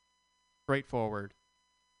 straightforward,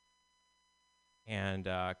 and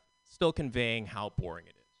still conveying how boring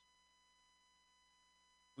it is.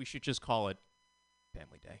 We should just call it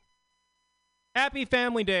Family Day. Happy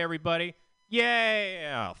Family Day, everybody.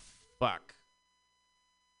 Yay! Oh, fuck.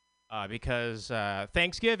 Because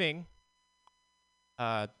Thanksgiving,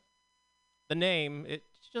 the name, it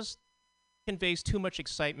just conveys too much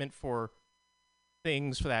excitement for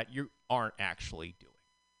things that you aren't actually doing.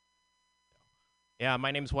 Yeah, my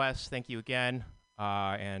name's Wes. Thank you again.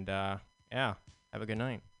 Yeah, have a good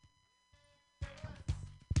night.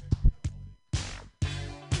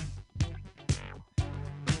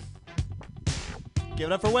 Give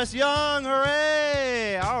it up for Wes Young.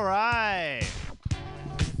 Hooray! All right.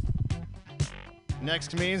 Next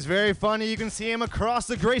comedian's very funny. You can see him across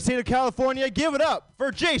the great state of California. Give it up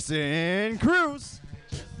for Jason Cruz.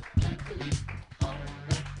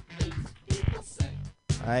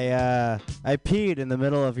 I peed in the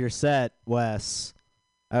middle of your set, Wes.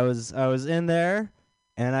 I was in there,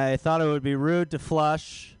 and I thought it would be rude to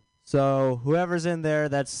flush. So whoever's in there,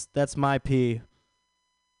 that's my pee.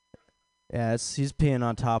 Yeah, he's peeing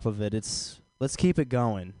on top of it. Let's keep it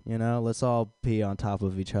going, you know? Let's all pee on top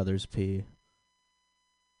of each other's pee.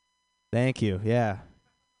 Thank you. Yeah.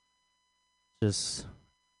 Just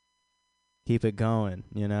keep it going,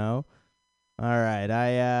 you know? All right.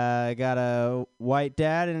 I got a white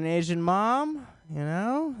dad and an Asian mom, you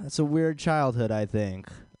know? That's a weird childhood, I think.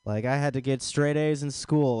 Like, I had to get straight A's in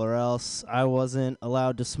school or else I wasn't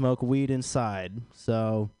allowed to smoke weed inside.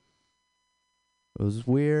 So it was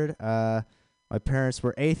weird. My parents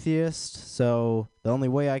were atheists, so the only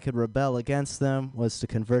way I could rebel against them was to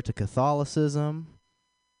convert to Catholicism.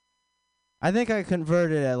 I think I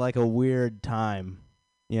converted at like a weird time,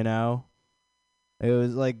 you know? It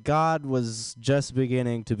was like God was just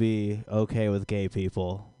beginning to be okay with gay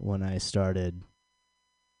people when I started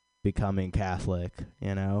becoming Catholic,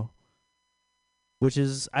 you know? Which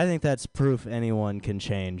is, I think that's proof anyone can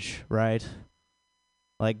change, right?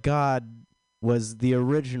 Like God was the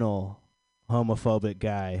original homophobic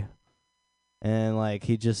guy. And like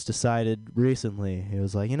he just decided recently, he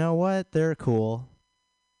was like, you know what? They're cool.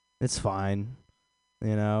 It's fine.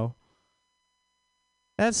 You know?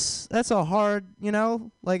 That's a hard, you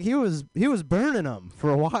know? Like he was burning them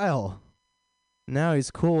for a while. Now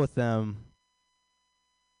he's cool with them.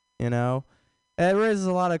 You know? It raises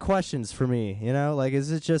a lot of questions for me, you know? Like,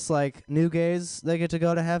 is it just like new gays that get to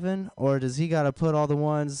go to heaven? Or does he got to put all the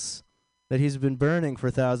ones that he's been burning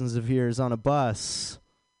for thousands of years on a bus?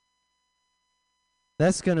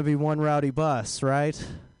 That's going to be one rowdy bus, right?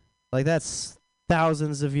 Like, that's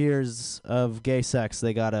thousands of years of gay sex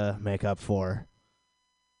they got to make up for.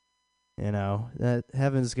 You know, that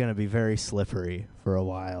heaven's going to be very slippery for a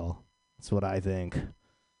while. That's what I think.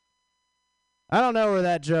 I don't know where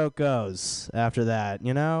that joke goes after that,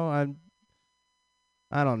 you know?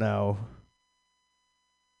 I don't know.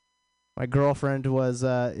 My girlfriend is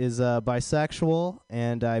bisexual,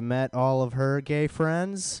 and I met all of her gay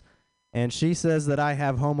friends, and she says that I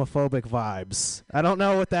have homophobic vibes. I don't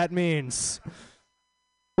know what that means.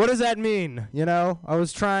 What does that mean, you know? I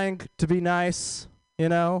was trying to be nice, you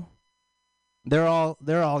know? They're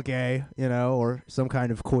all gay, you know, or some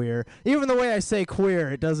kind of queer. Even the way I say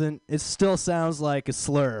queer, it still sounds like a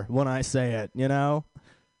slur when I say it, you know?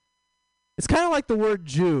 It's kind of like the word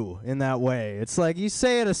Jew in that way. It's like you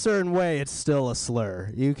say it a certain way, it's still a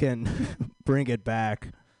slur. You can bring it back.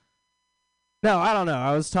 No, I don't know.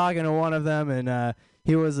 I was talking to one of them, and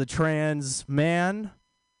he was a trans man,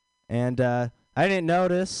 and I didn't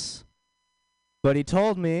notice, but he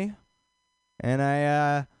told me, and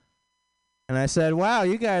I said, wow,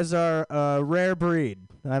 you guys are a rare breed.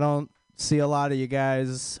 I don't see a lot of you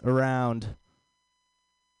guys around.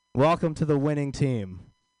 Welcome to the winning team.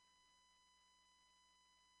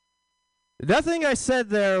 Nothing I said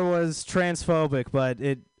there was transphobic, but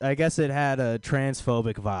I guess it had a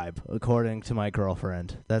transphobic vibe, according to my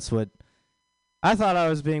girlfriend. That's what I thought. I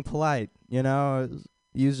was being polite, you know. I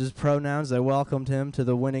used his pronouns. I welcomed him to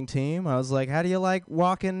the winning team. I was like, how do you like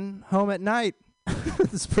walking home at night?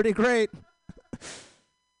 It's pretty great.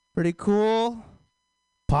 Pretty cool.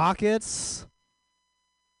 Pockets.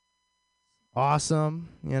 Awesome,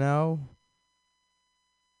 you know.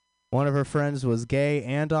 One of her friends was gay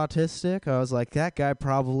and autistic. I was like, that guy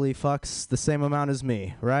probably fucks the same amount as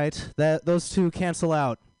me, right? Those two cancel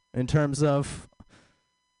out in terms of,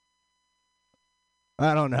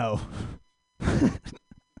 I don't know.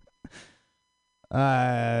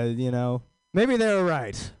 You know, maybe they were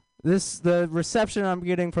right. The reception I'm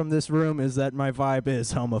getting from this room is that my vibe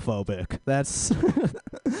is homophobic. That's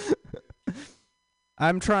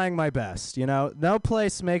I'm trying my best, you know. No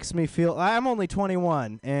place makes me feel... I'm only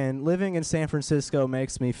 21, and living in San Francisco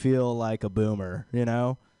makes me feel like a boomer, you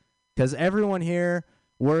know? Because everyone here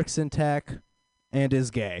works in tech and is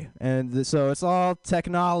gay. And so it's all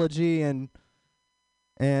technology and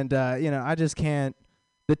you know, I just can't...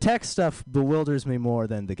 The tech stuff bewilders me more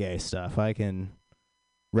than the gay stuff. I can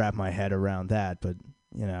wrap my head around that, but,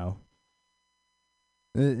 you know...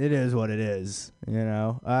 It is what it is, you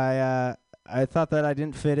know? I thought that I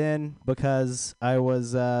didn't fit in because I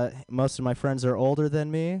was, most of my friends are older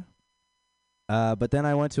than me. But then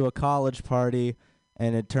I went to a college party,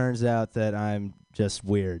 and it turns out that I'm just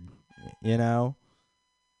weird, you know?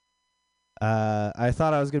 I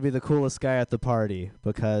thought I was going to be the coolest guy at the party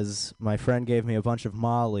because my friend gave me a bunch of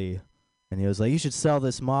Molly, and he was like, you should sell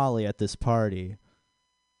this Molly at this party.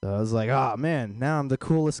 So I was like, oh, man, now I'm the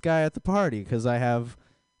coolest guy at the party because I have...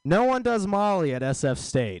 No one does Molly at SF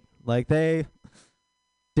State. Like, they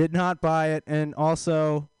did not buy it, and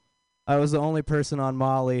also, I was the only person on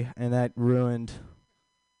Molly, and that ruined...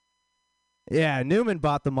 Yeah, Newman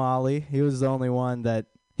bought the Molly. He was the only one that...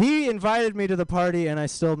 He invited me to the party, and I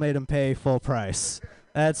still made him pay full price.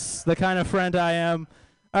 That's the kind of friend I am.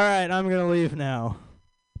 All right, I'm going to leave now.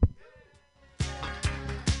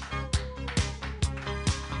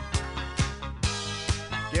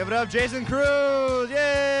 Give it up, Jason Cruz.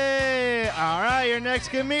 Yay! All right, your next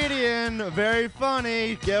comedian. Very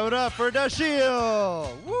funny. Give it up for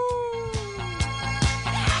Dashiell. Woo!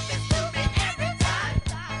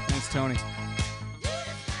 Thanks, Tony.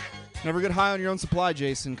 Never get high on your own supply,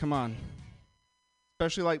 Jason. Come on.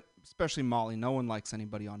 Especially Molly. No one likes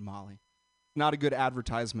anybody on Molly. Not a good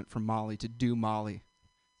advertisement for Molly to do Molly.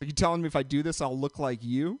 Are you telling me if I do this, I'll look like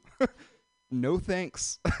you? No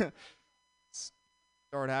thanks.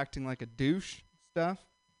 Start acting like a douche stuff.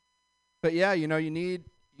 But yeah, you know, you need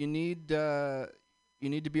to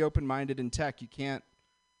be open-minded in tech. You can't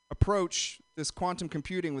approach this quantum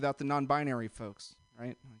computing without the non-binary folks,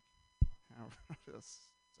 right? That's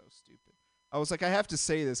so stupid. I was like, I have to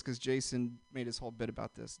say this because Jason made his whole bit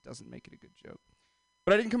about this. It doesn't make it a good joke.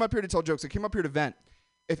 But I didn't come up here to tell jokes. I came up here to vent.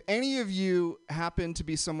 If any of you happen to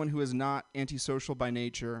be someone who is not antisocial by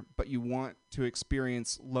nature, but you want to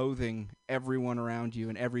experience loathing everyone around you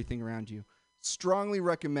and everything around you, strongly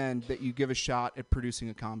recommend that you give a shot at producing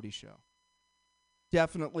a comedy show.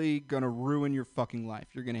 Definitely going to ruin your fucking life.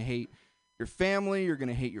 You're going to hate your family. You're going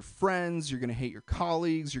to hate your friends. You're going to hate your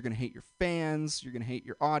colleagues. You're going to hate your fans. You're going to hate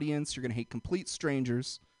your audience. You're going to hate complete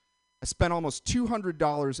strangers. I spent almost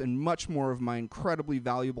 $200 and much more of my incredibly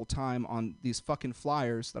valuable time on these fucking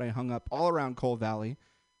flyers that I hung up all around Coal Valley.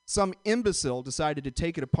 Some imbecile decided to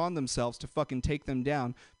take it upon themselves to fucking take them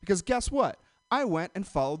down because guess what? I went and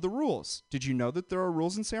followed the rules. Did you know that there are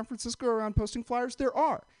rules in San Francisco around posting flyers? There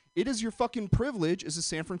are. It is your fucking privilege as a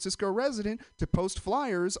San Francisco resident to post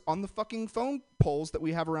flyers on the fucking phone poles that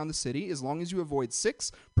we have around the city as long as you avoid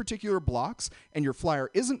 6 particular blocks and your flyer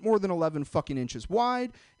isn't more than 11 fucking inches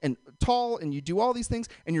wide and tall and you do all these things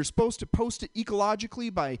and you're supposed to post it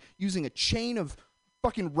ecologically by using a chain of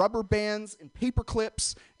fucking rubber bands and paper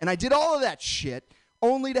clips. And I did all of that shit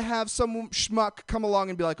only to have some schmuck come along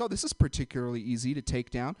and be like, oh, this is particularly easy to take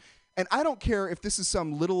down. And I don't care if this is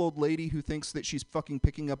some little old lady who thinks that she's fucking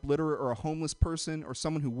picking up litter or a homeless person or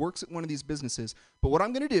someone who works at one of these businesses. But what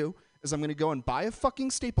I'm going to do is I'm going to go and buy a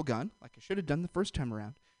fucking staple gun, like I should have done the first time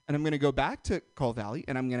around. And I'm going to go back to Coal Valley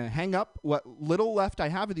and I'm going to hang up what little left I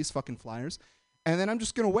have of these fucking flyers. And then I'm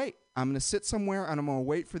just going to wait. I'm going to sit somewhere and I'm going to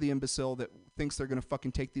wait for the imbecile that thinks they're going to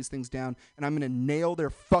fucking take these things down. And I'm going to nail their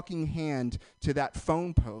fucking hand to that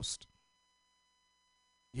phone post.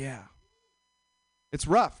 Yeah. It's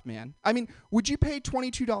rough, man. I mean, would you pay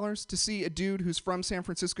 $22 to see a dude who's from San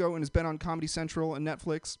Francisco and has been on Comedy Central and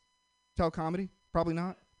Netflix tell comedy? Probably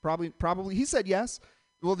not. Probably. He said yes.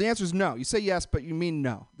 Well, the answer is no. You say yes, but you mean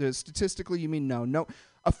no. Statistically, you mean no. No.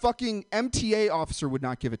 A fucking MTA officer would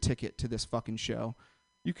not give a ticket to this fucking show.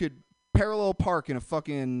 You could parallel park in a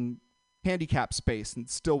fucking handicap space and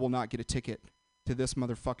still will not get a ticket to this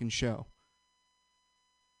motherfucking show.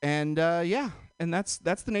 And and that's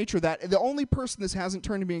the nature of that. The only person this hasn't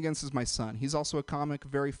turned me against is my son. He's also a comic,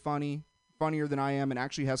 very funny, funnier than I am, and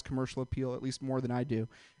actually has commercial appeal, at least more than I do.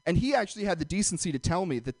 And he actually had the decency to tell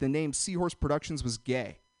me that the name Seahorse Productions was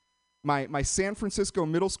gay. My San Francisco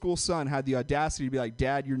middle school son had the audacity to be like,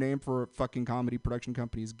 Dad, your name for a fucking comedy production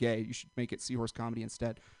company is gay. You should make it Seahorse Comedy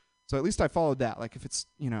instead. So at least I followed that. Like, if it's,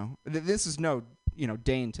 this is no,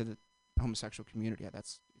 deign to the homosexual community.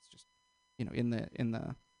 It's just, in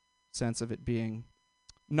the sense of it being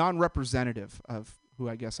non-representative of who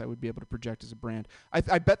I guess I would be able to project as a brand.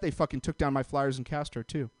 I bet they fucking took down my flyers in Castro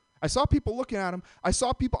too. I saw people looking at them. I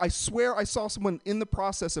swear I saw someone in the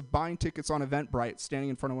process of buying tickets on Eventbrite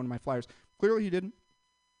standing in front of one of my flyers. Clearly he didn't.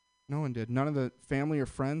 No one did. None of the family or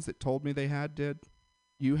friends that told me they had did.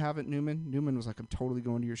 You haven't, Newman? Newman was like, I'm totally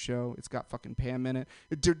going to your show. It's got fucking Pam in it.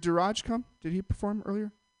 Did Raj come? Did he perform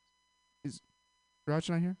earlier? Is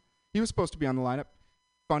Raj not here? He was supposed to be on the lineup.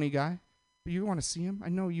 Funny guy. But you want to see him? I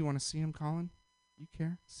know you want to see him, Colin. You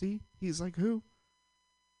care? See? He's like, who?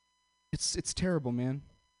 It's terrible, man.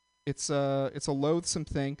 It's a loathsome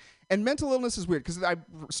thing. And mental illness is weird because I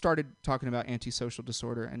started talking about antisocial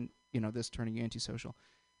disorder and, this turning antisocial.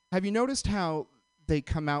 Have you noticed how they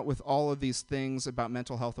come out with all of these things about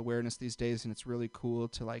mental health awareness these days, and it's really cool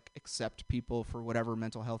to, like, accept people for whatever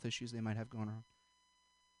mental health issues they might have going on?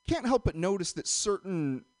 Can't help but notice that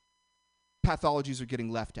certain pathologies are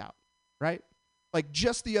getting left out, right? Like,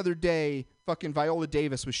 just the other day, fucking Viola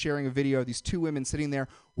Davis was sharing a video of these two women sitting there.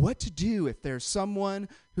 What to do if there's someone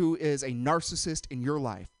who is a narcissist in your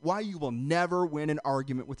life? Why you will never win an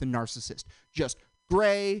argument with a narcissist. Just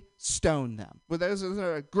gray stone them. Well, there's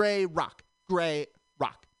a gray rock,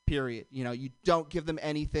 period. You don't give them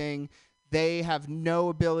anything. They have no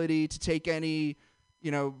ability to take any,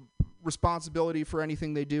 responsibility for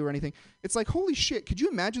anything they do or anything. It's like, holy shit, could you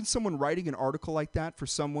imagine someone writing an article like that for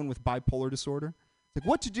someone with bipolar disorder? Like,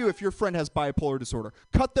 what to do if your friend has bipolar disorder?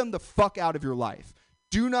 Cut them the fuck out of your life.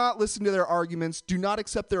 Do not listen to their arguments. Do not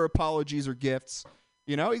accept their apologies or gifts.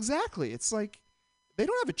 Exactly. It's like, they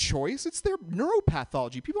don't have a choice. It's their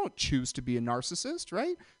neuropathology. People don't choose to be a narcissist,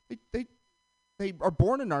 right? They are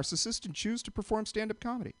born a narcissist and choose to perform stand-up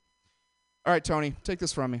comedy. All right, Tony, take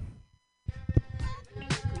this from me.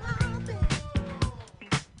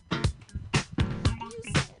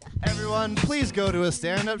 Everyone, please go to his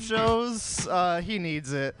stand-up shows. He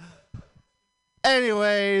needs it.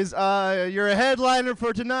 Anyways, you're a headliner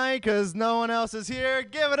for tonight because no one else is here.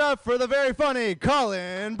 Give it up for the very funny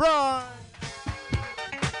Colin Braun.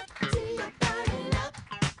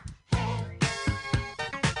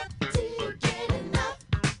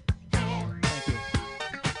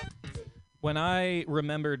 When I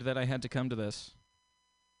remembered that I had to come to this,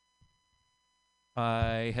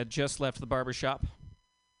 I had just left the barber shop.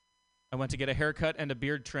 I went to get a haircut and a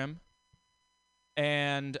beard trim.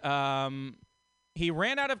 And he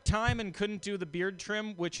ran out of time and couldn't do the beard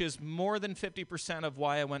trim, which is more than 50% of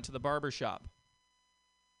why I went to the barber shop.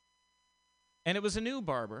 And it was a new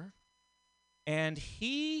barber. And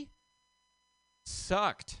he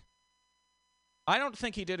sucked. I don't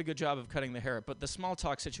think he did a good job of cutting the hair, but the small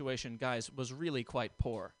talk situation, guys, was really quite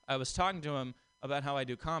poor. I was talking to him about how I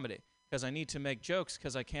do comedy, because I need to make jokes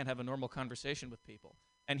because I can't have a normal conversation with people.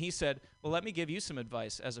 And he said, well, let me give you some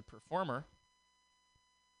advice as a performer.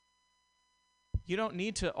 You don't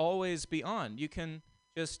need to always be on. You can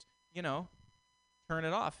just, turn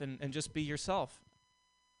it off and just be yourself.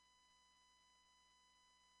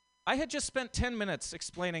 I had just spent 10 minutes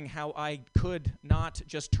explaining how I could not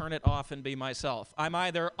just turn it off and be myself. I'm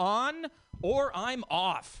either on or I'm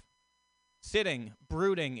off, sitting,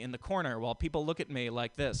 brooding in the corner while people look at me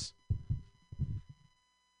like this.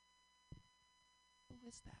 Who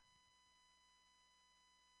is that?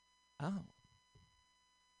 Oh.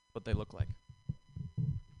 What they look like.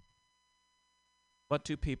 What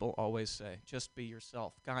do people always say? Just be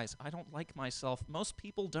yourself. Guys, I don't like myself. Most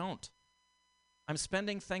people don't. I'm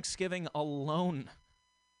spending Thanksgiving alone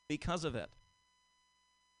because of it.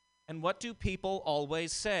 And what do people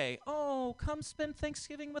always say? Oh, come spend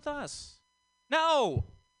Thanksgiving with us. No!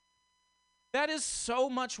 That is so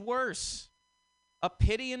much worse. A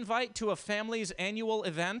pity invite to a family's annual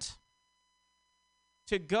event?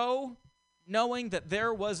 To go knowing that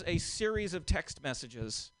there was a series of text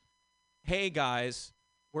messages. Hey guys,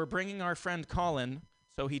 we're bringing our friend Colin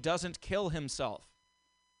so he doesn't kill himself.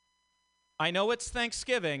 I know it's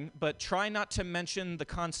Thanksgiving, but try not to mention the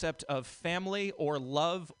concept of family or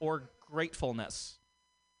love or gratefulness.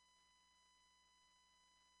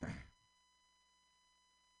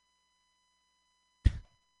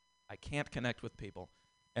 I can't connect with people.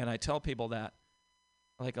 And I tell people that.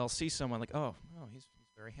 Like, I'll see someone like, oh, he's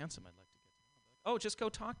very handsome. I'd like to get to know him. Oh, just go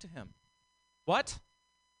talk to him. What?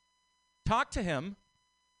 Talk to him?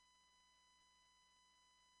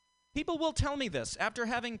 People will tell me this after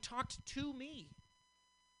having talked to me.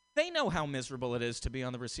 They know how miserable it is to be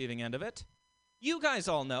on the receiving end of it. You guys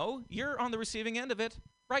all know you're on the receiving end of it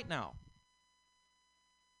right now.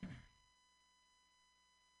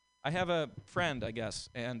 I have a friend, I guess,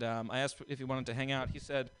 and I asked if he wanted to hang out. He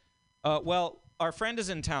said, well, our friend is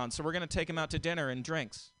in town, so we're going to take him out to dinner and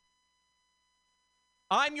drinks.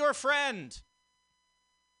 I'm your friend.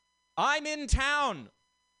 I'm in town.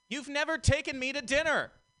 You've never taken me to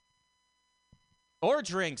dinner or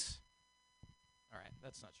drinks. All right,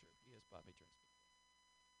 that's not true. He has bought me drinks.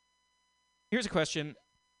 Here's a question.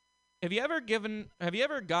 Have you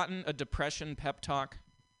ever gotten a depression pep talk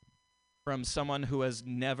from someone who has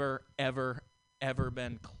never, ever, ever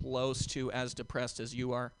been close to as depressed as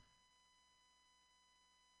you are?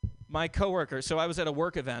 My coworker, so I was at a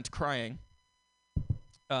work event crying.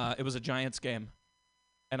 It was a Giants game.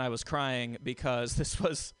 And I was crying because this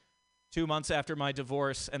was 2 months after my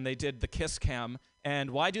divorce, and they did the kiss cam.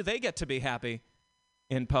 And why do they get to be happy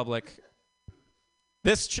in public?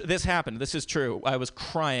 This happened. This is true. I was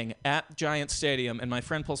crying at Giants Stadium, and my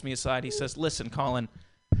friend pulls me aside. He says, listen, Colin,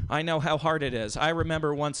 I know how hard it is. I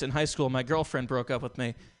remember once in high school, my girlfriend broke up with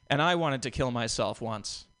me, and I wanted to kill myself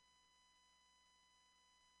once.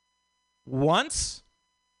 Once?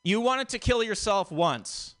 You wanted to kill yourself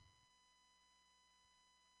once.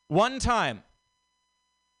 One time.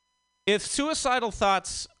 If suicidal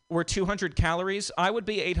thoughts were 200 calories, I would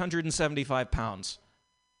be 875 pounds.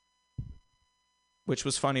 Which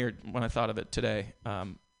was funnier when I thought of it today,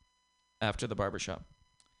 after the barbershop.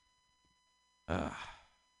 What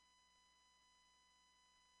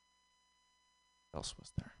else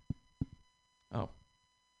was there? Oh.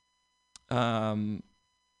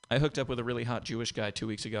 I hooked up with a really hot Jewish guy 2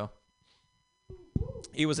 weeks ago.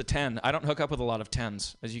 He was a 10. I don't hook up with a lot of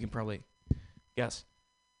 10s, as you can probably guess.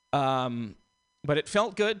 But it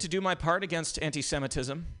felt good to do my part against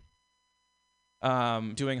anti-Semitism.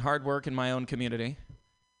 Doing hard work in my own community.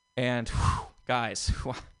 And, whew, guys,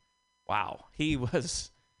 wow. He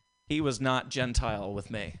was not Gentile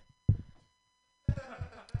with me.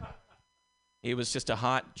 He was just a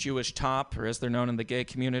hot Jewish top, or as they're known in the gay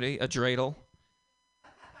community, a dreidel.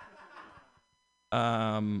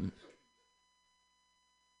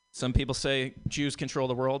 Some people say Jews control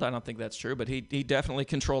the world. I don't think that's true, but he definitely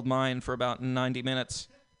controlled mine for about 90 minutes.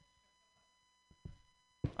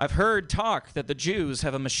 I've heard talk that the Jews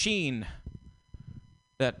have a machine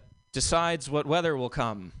that decides what weather will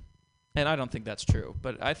come. And I don't think that's true,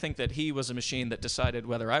 but I think that he was a machine that decided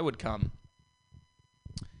whether I would come.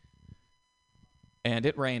 And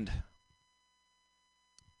it rained.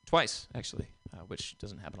 Twice, actually, which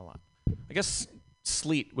doesn't happen a lot. I guess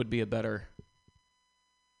sleet would be a better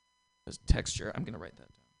texture. I'm going to write that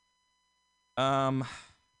down.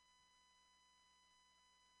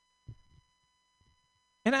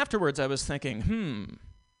 And afterwards, I was thinking,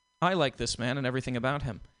 I like this man and everything about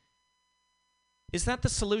him. Is that the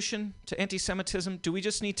solution to anti-Semitism? Do we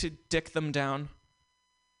just need to dick them down?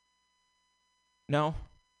 No?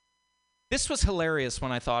 This was hilarious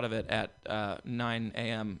when I thought of it at 9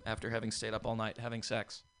 a.m. after having stayed up all night having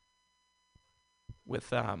sex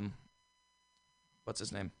with, what's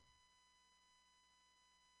his name?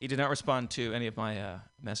 He did not respond to any of my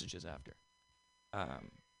messages after.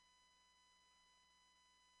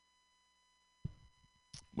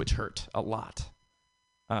 Which hurt a lot.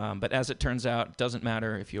 But as it turns out, it doesn't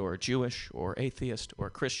matter if you're Jewish or atheist or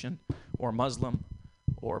Christian or Muslim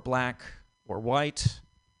or black or white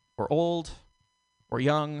or old or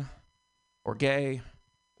young or gay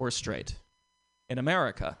or straight. In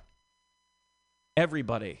America,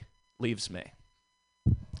 everybody leaves me.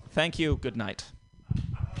 Thank you. Good night.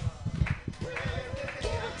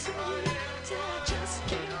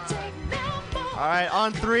 All right,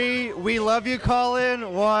 on 3, we love you,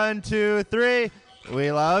 Colin. 1, 2, 3.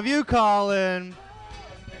 We love you, Colin.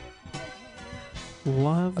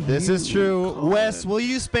 This is true. Colin. Wes, will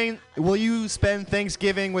you spend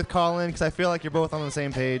Thanksgiving with Colin? Because I feel like you're both on the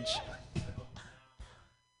same page.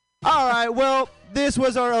 All right, well, this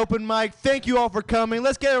was our open mic. Thank you all for coming.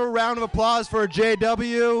 Let's get a round of applause for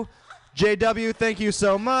JW. JW, thank you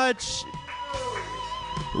so much.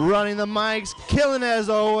 Running the mics, killing as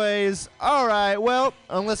always. All right, well,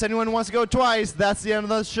 unless anyone wants to go twice, that's the end of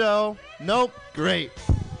the show. Nope, great.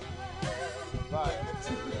 Bye.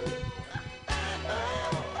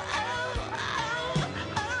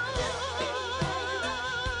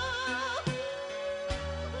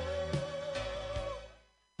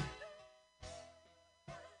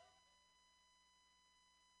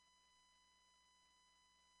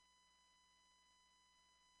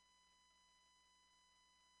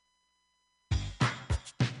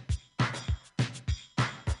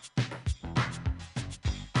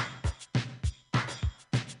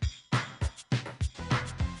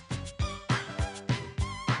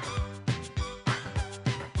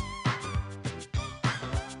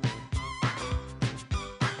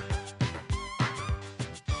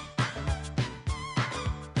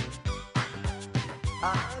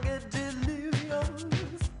 I get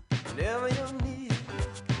delirious whenever you're near.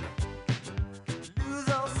 Lose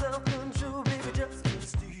all self-control, baby, just can't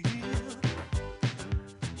steal.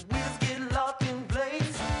 Wheels get locked in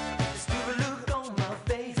place. Stupid look on my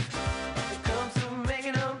face. It comes to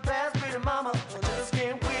making a pass, pretty mama. I just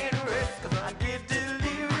can't win a race, 'cause I get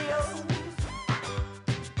delirious.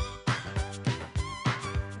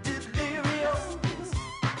 Delirious.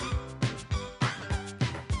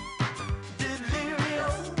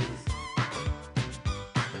 Delirious.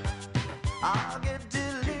 I get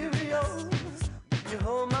delirious. You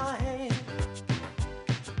hold my hand.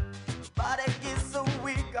 Body gets so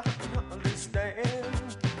weak, I don't understand.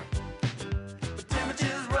 The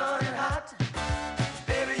temperature's running hot.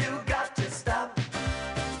 Baby, you got to stop.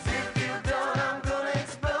 'Cause if you're done, I'm gonna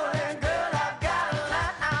explode. And girl, I got a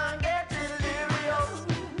lot. I get delirious.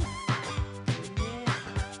 Yeah.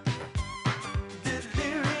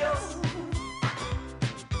 Delirious.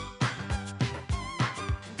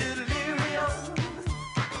 Delirious.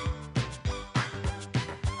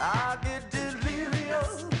 I get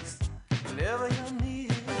delirious whenever you're near.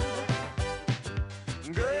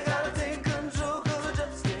 Girl, you gotta take control, 'cause I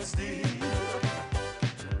just can't steal.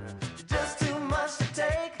 You're just too much to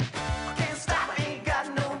take. I can't stop, I ain't got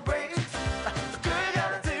no brakes. Girl, you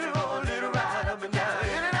gotta take it all a little ride up and down,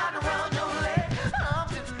 in and out around your leg. I'm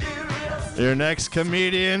delirious. Your next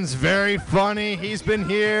comedian's very funny. He's been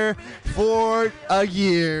here for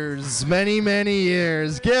years, many, many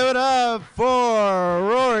years. Give it up for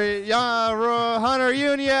Rory Hunter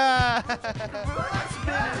Unia.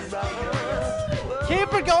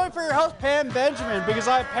 Keep it going for your host, Pam Benjamin, because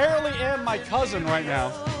I apparently am my cousin right now.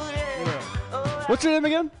 What's your name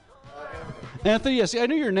again? Anthony, yes, I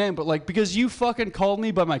knew your name, but like, because you fucking called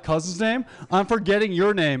me by my cousin's name, I'm forgetting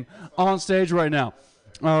your name on stage right now.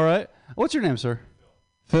 All right? What's your name, sir?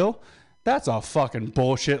 Phil? That's a fucking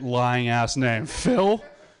bullshit lying ass name. Phil?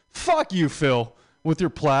 Fuck you, Phil. With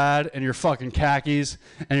your plaid and your fucking khakis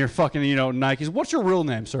and your fucking, Nikes. What's your real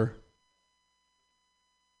name, sir?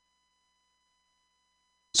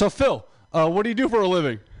 So, Phil, what do you do for a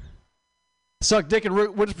living? Suck dick and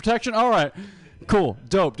witness protection? All right. Cool.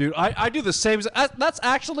 Dope, dude. I do the same. That's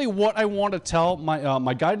actually what I want to tell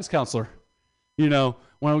my guidance counselor.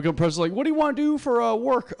 When I go to press, like, what do you want to do for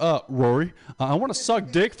work? Rory, I want to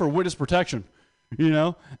suck dick for witness protection.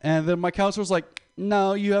 And then my counselor's like,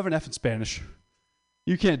 no, you have an F in Spanish.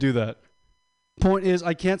 You can't do that. Point is,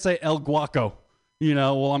 I can't say el guaco,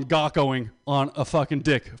 while I'm gawkoing on a fucking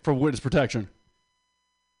dick for witness protection.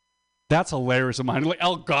 That's hilarious of mine. Like,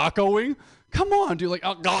 el gawkoing? Come on, dude. Like,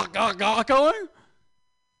 el gawkoing?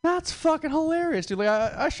 That's fucking hilarious, dude. Like,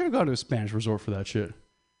 I should have gone to a Spanish resort for that shit.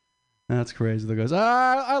 That's crazy. The guys,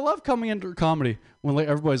 I love coming into comedy when like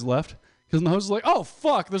everybody's left, because the host is like, oh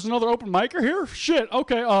fuck, there's another open micer here. Shit.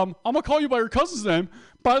 Okay. I'm gonna call you by your cousin's name.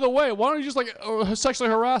 By the way, why don't you just like sexually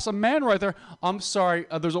harass a man right there? I'm sorry.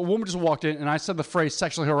 There's a woman just walked in and I said the phrase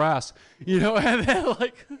sexually harass. And then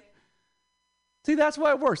like, see, that's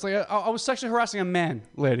why it works. Like I was sexually harassing a man,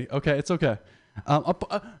 lady. Okay, it's okay.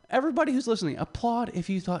 Everybody who's listening, applaud if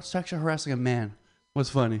you thought sexually harassing a man was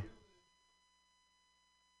funny.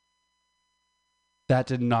 That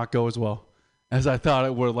did not go as well as I thought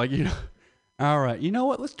it would. Like, all right. You know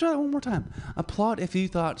what? Let's try that one more time. Applaud if you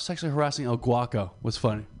thought sexually harassing El Guaco was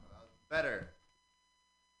funny. Better.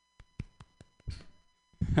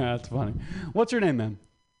 That's funny. What's your name, man?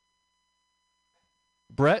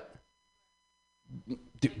 Brett?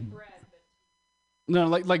 No,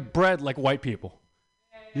 like bread, like white people.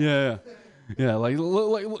 Yeah. Yeah, like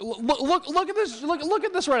look at this. Look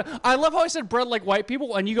at this right now. I love how I said bread like white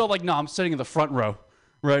people, and you go like, no, I'm sitting in the front row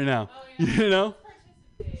right now. Oh, yeah.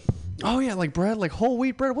 Oh yeah, like bread, like whole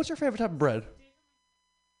wheat bread. What's your favorite type of bread?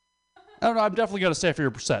 I don't know. I'm definitely gonna say for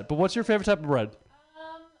your set, but what's your favorite type of bread?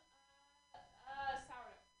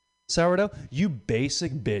 Sourdough. Sourdough? You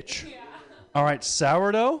basic bitch. Yeah. All right,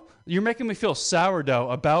 sourdough. You're making me feel sourdough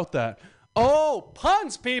about that. Oh,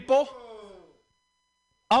 puns, people.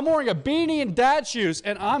 I'm wearing a beanie and dad shoes,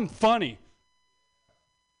 and I'm funny.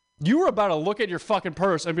 You were about to look at your fucking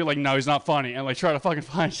purse and be like, no, he's not funny, and like try to fucking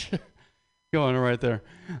find you. Go on right there.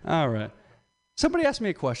 All right. Somebody asked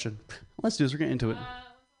me a question. Let's do this. We're getting into it.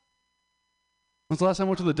 When's the last time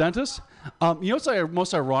I went to the dentist? You know what's the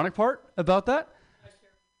most ironic part about that?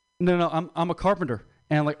 No, I'm a carpenter,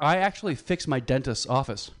 and like I actually fixed my dentist's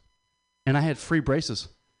office, and I had free braces,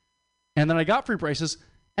 and then I got free braces,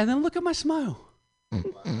 and then look at my smile.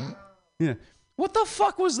 Yeah. What the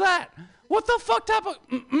fuck was that? What the fuck type of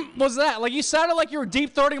was that? Like you sounded like you were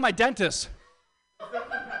deep throating my dentist.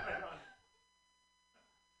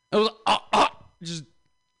 It was just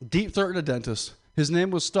deep throating a dentist. His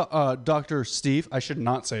name was Dr. Steve. I should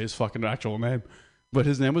not say his fucking actual name, but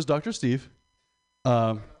his name was Dr. Steve.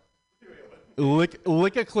 Licka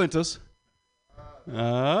Clintus.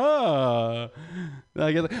 I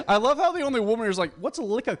get that. I love how the only woman is like, what's a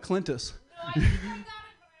Licka Clintus?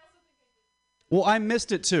 Well, I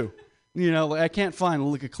missed it too. You know, like, I can't find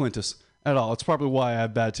Licka Clintus at all. It's probably why I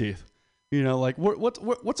have bad teeth. You know, like,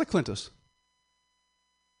 what's a Clintus?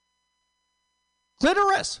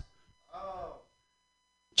 Clitoris. Oh.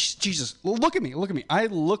 Jesus, look at me. I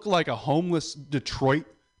look like a homeless Detroit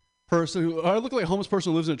person. I look like a homeless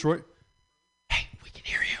person who lives in Detroit. Hey, we can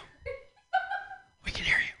hear you. We can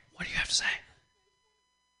hear you. What do you have to say?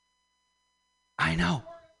 I know,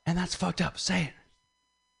 and that's fucked up. Say it.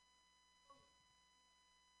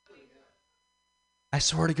 I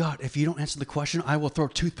swear to God, if you don't answer the question, I will throw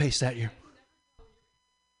toothpaste at you.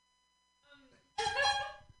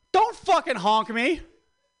 Don't fucking honk me.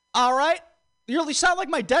 All right? You sound like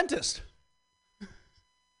my dentist.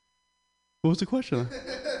 What was the question?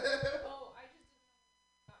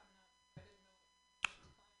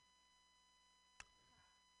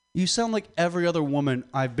 You sound like every other woman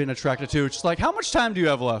I've been attracted to. It's just like, how much time do you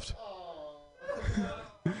have left?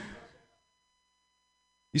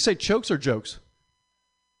 You say chokes or jokes?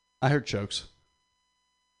 I heard chokes.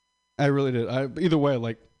 I really did. Either way,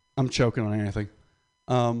 like, I'm choking on anything.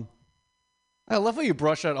 I love how you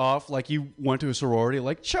brush that off like you went to a sorority.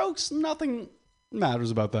 Like, chokes, nothing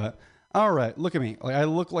matters about that. All right, look at me. Like, I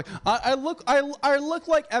look like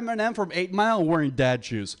Eminem from 8 Mile wearing dad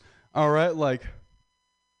shoes. All right, like,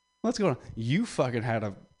 what's going on? You fucking had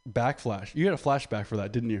a backflash. You had a flashback for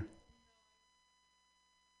that, didn't you?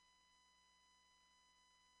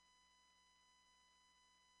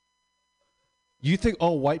 You think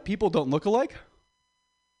all white people don't look alike?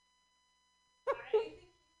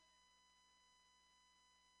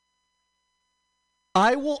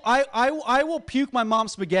 I will puke my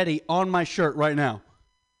mom's spaghetti on my shirt right now.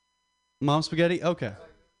 Mom spaghetti? Okay.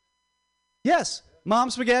 Yes, mom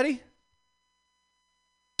spaghetti.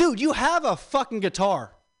 Dude, you have a fucking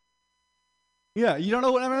guitar. Yeah, you don't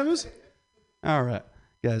know what Eminem is? All right.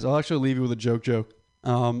 Guys, I'll actually leave you with a joke.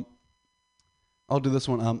 I'll do this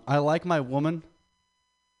one. I like my woman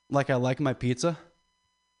like I like my pizza.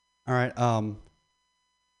 All right. I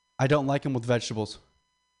don't like him with vegetables.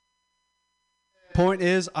 Point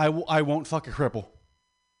is, I won't fuck a cripple.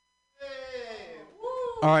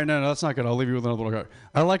 All right, no, that's not good. I'll leave you with another one.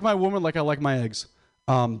 I like my woman like I like my eggs.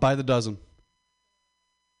 By the dozen.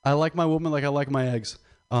 I like my woman like I like my eggs.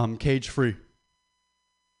 Cage free.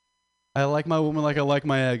 I like my woman like I like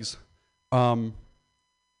my eggs. The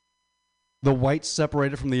whites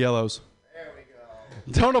separated from the yellows. There we go.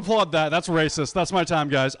 Don't applaud that. That's racist. That's my time,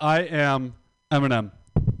 guys. I am Eminem.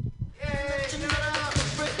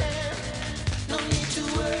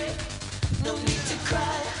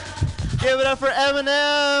 Give it up for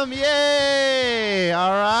Eminem. Yay.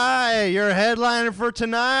 All right. Your headliner for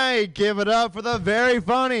tonight. Give it up for the very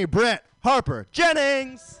funny Brett Harper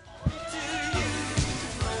Jennings.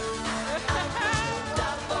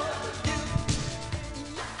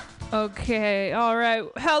 Okay, all right.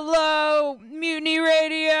 Hello, Mutiny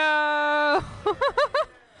Radio.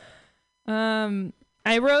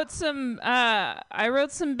 I wrote some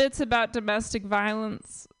bits about domestic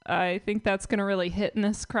violence. I think that's gonna really hit in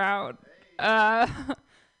this crowd.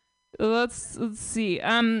 Let's see.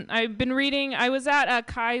 I've been reading. I was at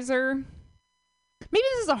Kaiser. Maybe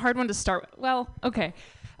this is a hard one to start with. Well, okay.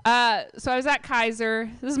 So I was at Kaiser.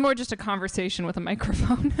 This is more just a conversation with a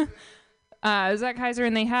microphone. I was at Kaiser,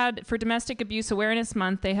 and they had, for Domestic Abuse Awareness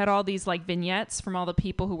Month, they had all these like vignettes from all the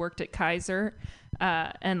people who worked at Kaiser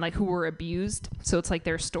and like who were abused. So it's like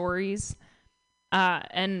their stories.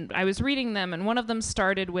 And I was reading them, and one of them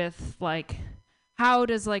started with like, how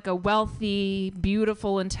does like a wealthy,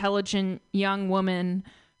 beautiful, intelligent young woman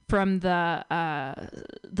from the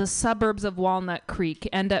suburbs of Walnut Creek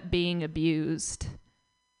end up being abused?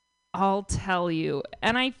 I'll tell you.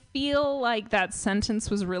 And I feel like that sentence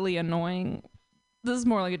was really annoying. This is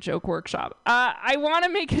more like a joke workshop. I want to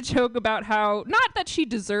make a joke about how, not that she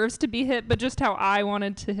deserves to be hit, but just how I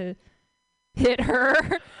wanted to hit her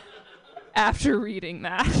after reading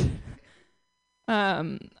that.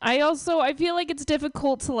 I feel like it's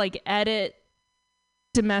difficult to like edit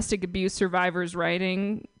domestic abuse survivors'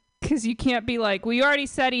 writing, because you can't be like, well, you already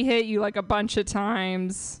said he hit you like a bunch of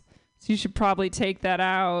times, so you should probably take that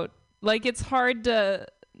out. Like, it's hard to...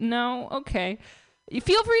 No? Okay. You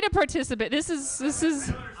feel free to participate. This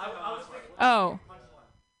is... Oh.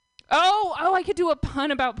 Oh, I could do a pun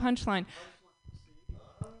about punchline.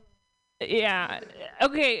 Yeah.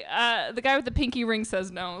 Okay. The guy with the pinky ring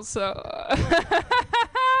says no. So.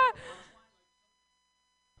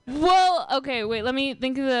 Well, okay. Wait. Let me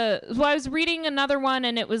think of the. Well, I was reading another one,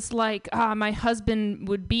 and it was like, my husband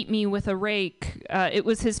would beat me with a rake. It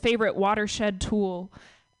was his favorite watershed tool,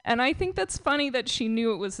 and I think that's funny that she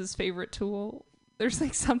knew it was his favorite tool. There's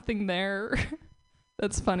like something there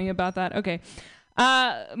that's funny about that. Okay.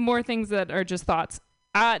 More things that are just thoughts.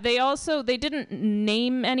 They didn't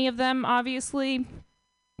name any of them, obviously,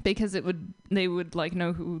 because they would like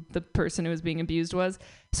know who the person who was being abused was.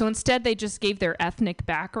 So instead they just gave their ethnic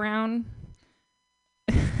background.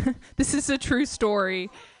 This is a true story.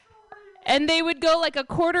 And they would go like a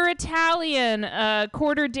quarter Italian, a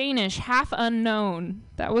quarter Danish, half unknown.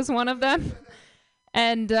 That was one of them.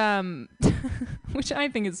 And which I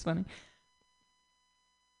think is funny.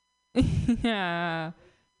 Yeah.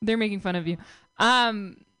 They're making fun of you.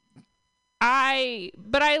 But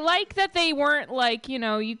I like that they weren't like,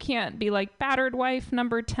 you can't be like battered wife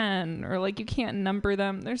number 10 or like you can't number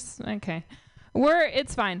them. Okay.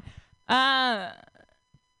 It's fine.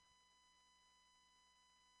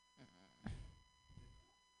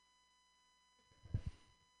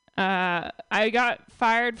 I got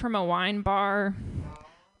fired from a wine bar.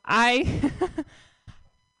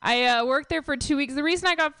 I worked there for 2 weeks. The reason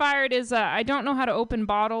I got fired is I don't know how to open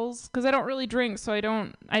bottles because I don't really drink, so I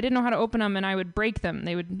didn't know how to open them, and I would break them.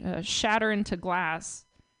 They would shatter into glass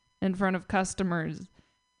in front of customers.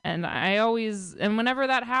 And whenever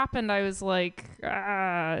that happened, I was like,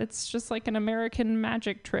 it's just like an American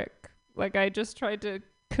magic trick. Like, I just tried to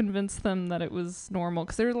convince them that it was normal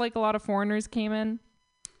because there were like a lot of foreigners came in.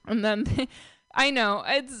 And then I know,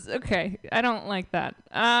 it's okay. I don't like that.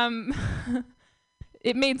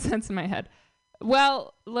 It made sense in my head.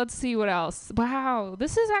 Well, let's see what else. Wow,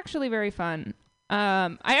 this is actually very fun.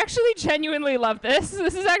 I actually genuinely love this.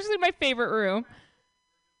 This is actually my favorite room.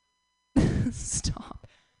 Stop.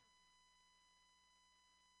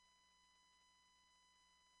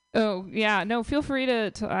 Oh, yeah. No, feel free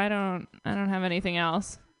to I don't have anything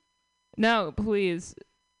else. No, please.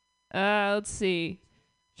 Let's see.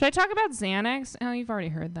 Should I talk about Xanax? Oh, you've already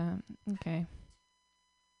heard that. Okay.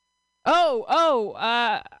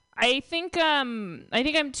 I think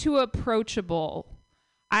I'm too approachable.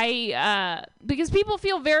 Because people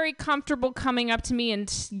feel very comfortable coming up to me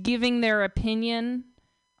and giving their opinion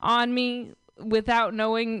on me without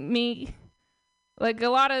knowing me. Like, a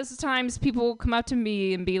lot of times people will come up to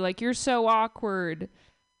me and be like, "You're so awkward."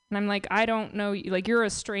 And I'm like, "I don't know you. Like, you're a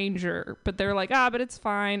stranger." But they're like, "but it's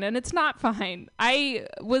fine." And it's not fine. I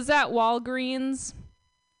was at Walgreens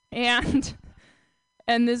and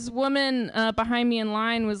this woman behind me in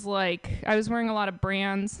line was like, I was wearing a lot of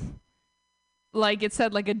brands. Like, it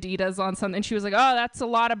said like Adidas on something. And she was like, "Oh, that's a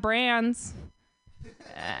lot of brands."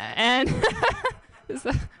 And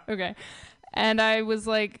okay. And I was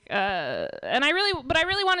like, and I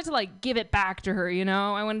really wanted to like give it back to her,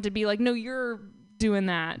 I wanted to be like, "No, you're doing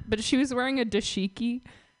that." But she was wearing a dashiki,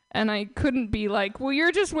 and I couldn't be like, "Well,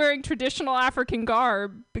 you're just wearing traditional African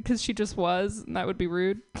garb," because she just was, and that would be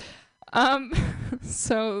rude.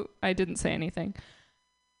 So I didn't say anything.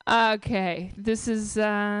 Okay, this is,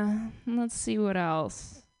 let's see what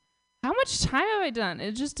else. How much time have I done?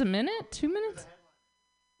 Is just a minute? 2 minutes?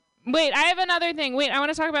 Wait, I have another thing. Wait, I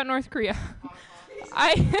want to talk about North Korea.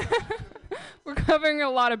 We're covering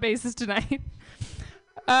a lot of bases tonight.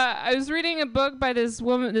 I was reading a book by this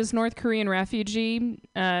woman, this North Korean refugee.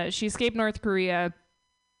 She escaped North Korea.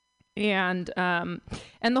 And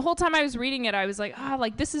the whole time I was reading it, I was like,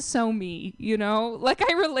 like, this is so me, Like,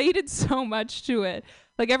 I related so much to it.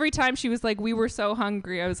 Like, every time she was like, "We were so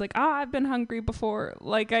hungry," I was like, I've been hungry before.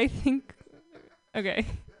 Like, I think, okay.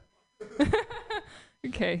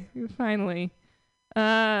 Okay, finally.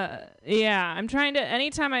 Yeah, I'm trying to,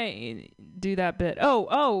 anytime I do that bit.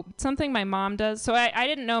 Oh, something my mom does. So I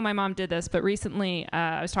didn't know my mom did this, but recently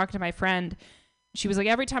I was talking to my friend. She was like,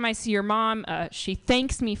 "Every time I see your mom, she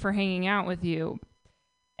thanks me for hanging out with you."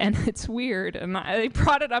 And it's weird. And I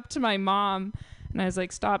brought it up to my mom, and I was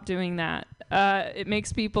like, "Stop doing that. It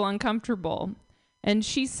makes people uncomfortable." And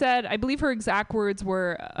she said, I believe her exact words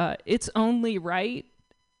were, "It's only right."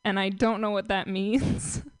 And I don't know what that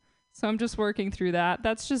means. So I'm just working through that.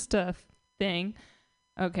 That's just a thing.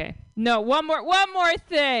 Okay. No, one more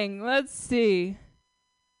thing. Let's see.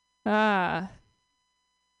 If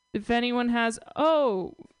anyone has,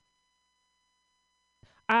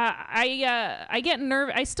 I get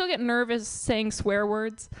I still get nervous saying swear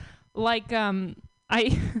words. Like,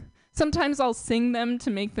 sometimes I'll sing them to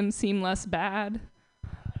make them seem less bad.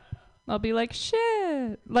 I'll be like,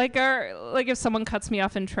 "Shit." Like if someone cuts me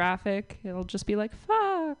off in traffic, it'll just be like,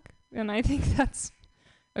 "Fuck." And I think that's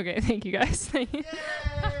okay. Thank you guys. Thank you.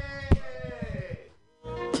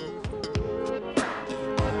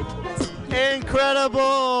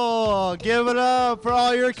 Incredible! Give it up for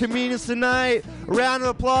all your comedians tonight. Round of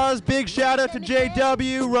applause. Big shout out to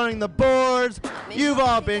JW running the boards. You've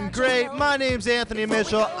all been great. My name's Anthony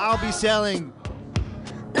Mitchell. I'll be selling.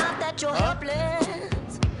 Not that you're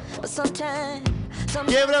helpless, but sometimes.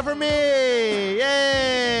 Give it up for me!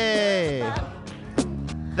 Yay!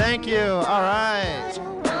 Thank you. All right.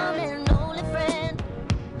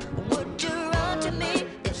 Would you run to me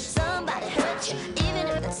if somebody hurt you, even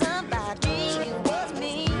if that somebody was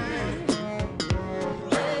me?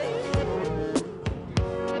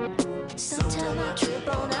 Sometimes I trip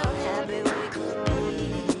on how happy we could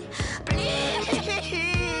be. Please.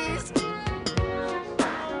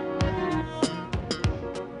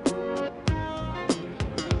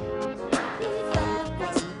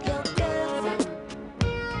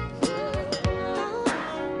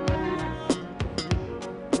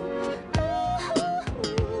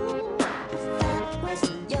 If I was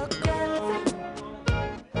your girlfriend,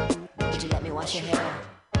 would you let me wash your hair?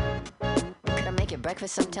 Could I make you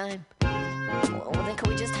breakfast sometime? Well, then could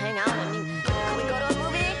we just hang out? I mean, could we go to a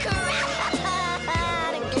movie and cry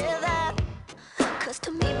together? 'Cause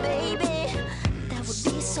to me, baby, that would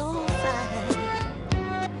be so fine.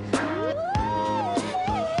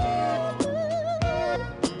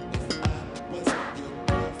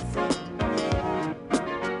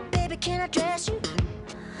 Baby, can I dress you?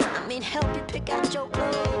 I mean, help you pick out your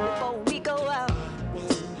clothes before we go out.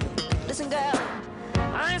 Listen, girl,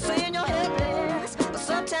 I ain't saying you're helpless, but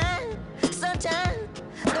sometimes,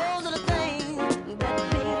 those are the things that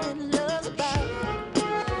baby loves about.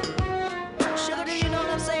 Sugar, do you know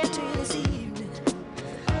what I'm saying to you this evening?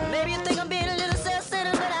 Maybe you think I'm being a little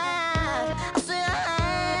self-centered, but I say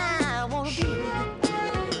I wanna be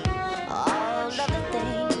all of the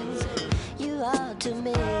things you are to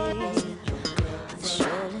me.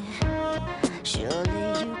 Surely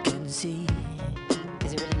you can see.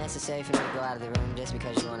 Is it really necessary for me to go out of the room just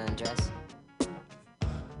because you want to undress?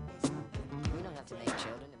 We don't have to make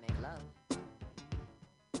children to make love. No,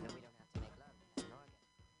 we don't have to make love. Have an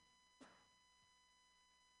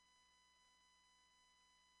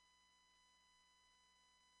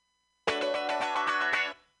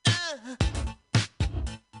orgasm.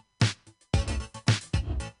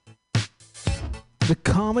 The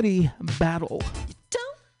comedy battle.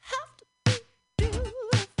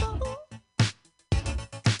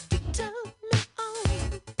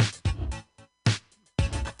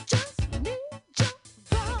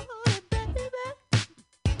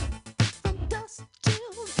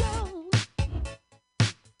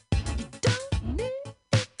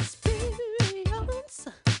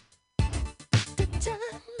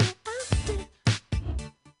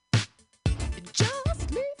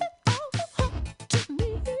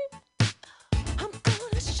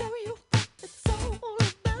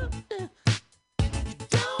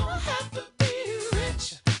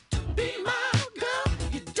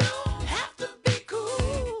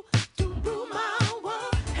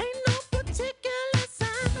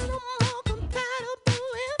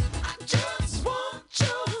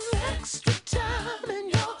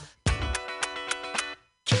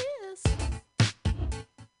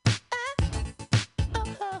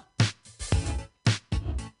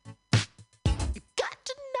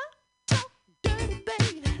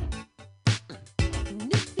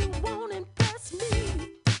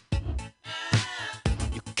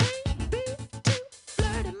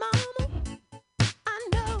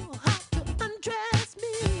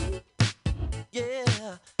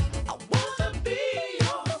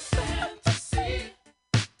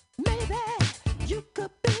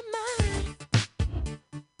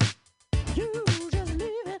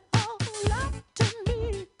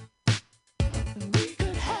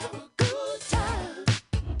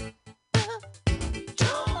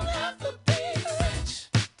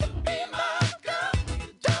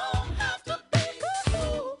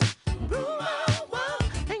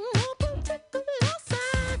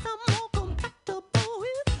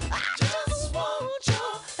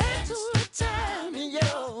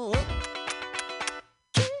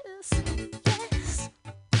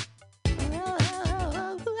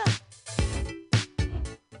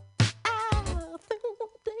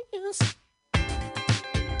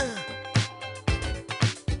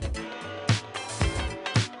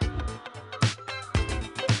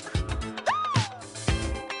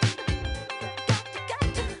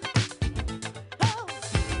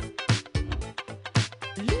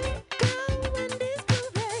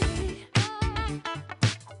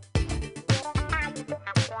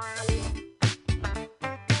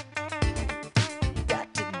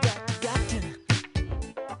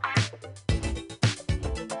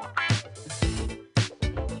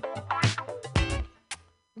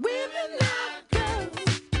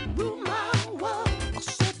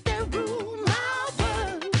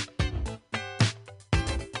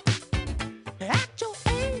 At your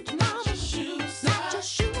age, mama, not your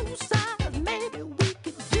shoe size. Maybe we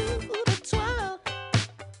could do the twirl.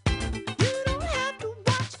 You don't have to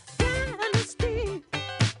watch Dynasty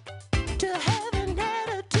to have an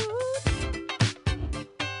attitude.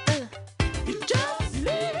 You just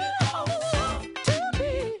leave it all to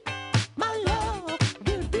me. My love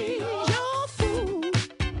will be your food.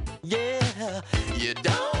 Yeah, you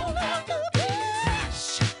don't have to be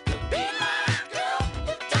rich to be my girl.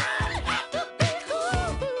 You don't have to be cool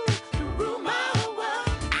to rule my world.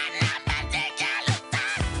 I'm not that yellow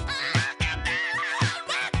side. Look at that hard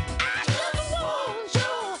work. I just want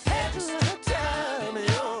your head to time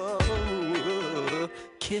your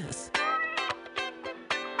kiss.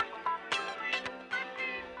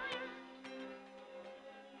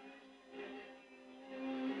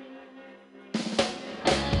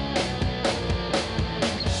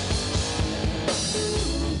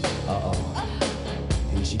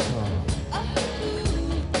 Here she come.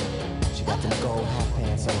 She got them gold hot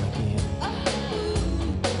pants on again.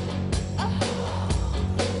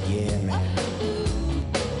 Yeah, man.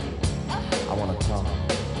 I wanna talk,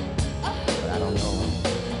 but I don't know.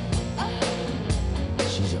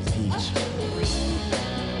 She's a peach.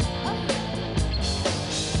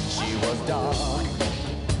 She was dark.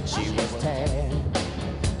 She was tan.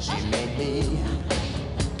 She made me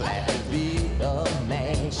glad to be a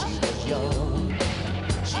man. She was young.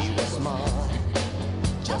 She was smart,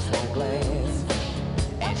 just one glance,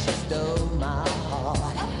 and she stole my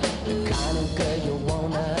heart. The kind of girl you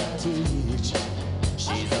wanna teach.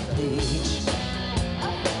 She's a peach.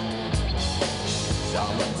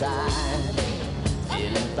 Summertime,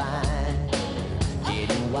 feeling fine,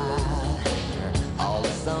 getting wild. All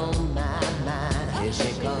that's on my mind. Here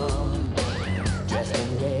she comes, dressed in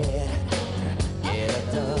red. Get her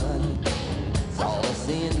done. It's all that's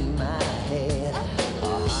in my head.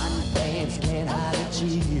 Her hot pants can't hide her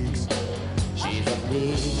cheeks. She's a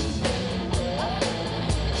peach.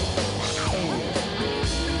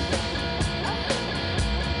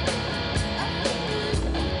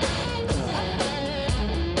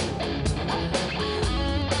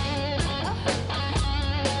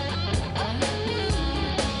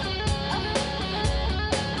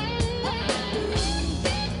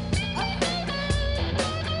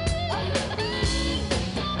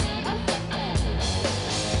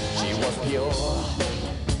 She was pure,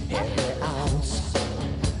 every ounce.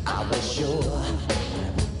 I was sure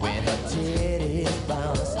when her titties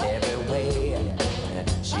bounced every way.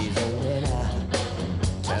 She's a winner,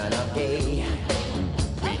 turn her gay,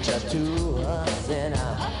 preacher to a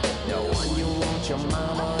sinner. The one you want your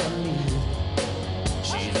mama to meet.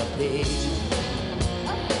 She's a peach.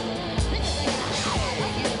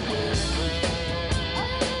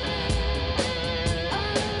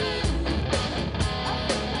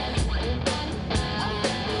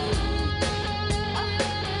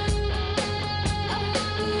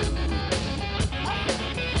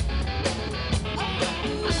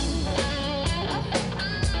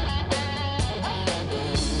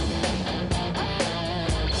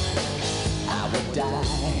 I would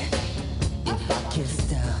die if I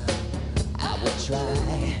kissed her. I would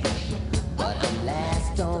try, but I'm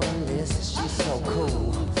last on the list. She's so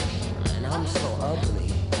cool, and I'm so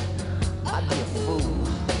ugly. I'd be a fool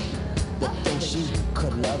to think she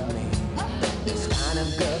could love me. This kind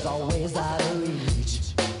of girl's always out of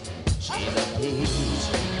reach. She's a peach.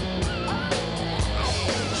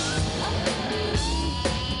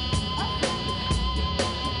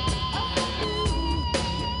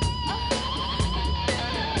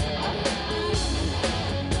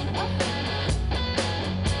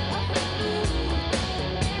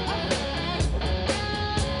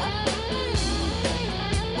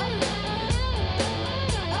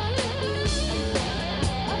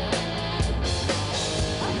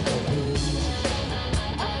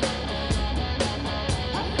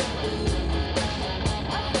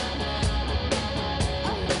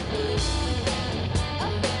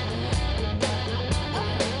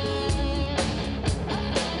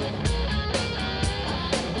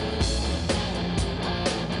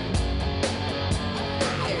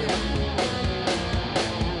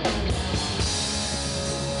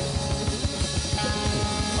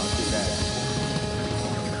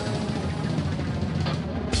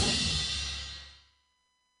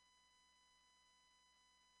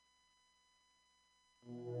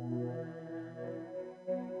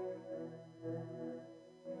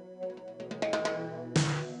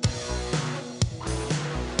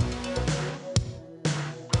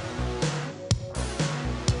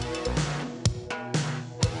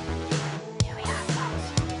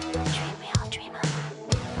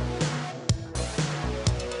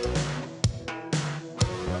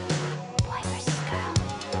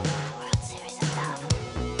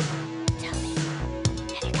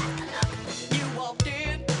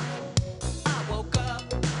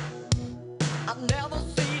 I've never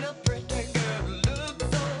seen a pretty girl look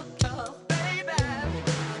so tough, baby.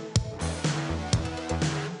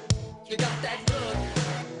 You got that look.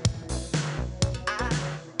 I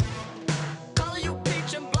color you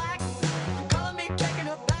peach and black, color me taking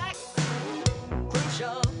her back.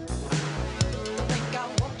 Crucial. I think I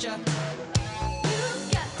want you. You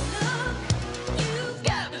got the look, you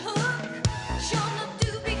got the hook. Sure enough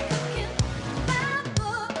to be cooking my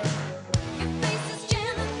book. Your face is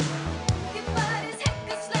jamming, your body's heck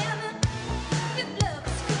is slamming. Your love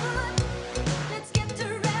is good, let's get to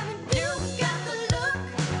ramming. You got the look,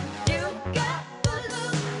 you got the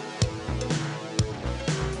look.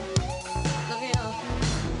 Look here,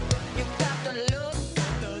 you got the look,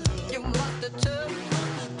 you must have took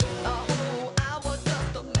a whole hour just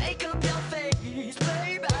to make up your face,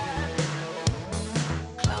 baby.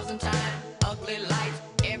 Clouds and time, ugly lights,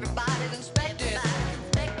 everybody's inspected.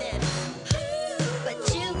 But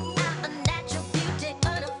you are a natural beauty,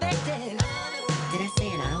 unaffected. Did I say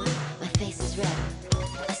an hour? My face is red.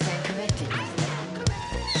 I stand corrected.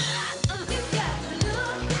 You got the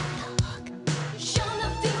look, sure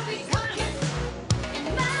enough to be cooking in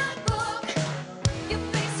my book. Your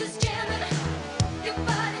face is jamming, your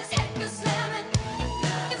body's heck is slamming.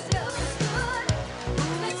 Your love is good,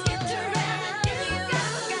 let's get to ramming. You got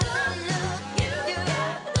the look, you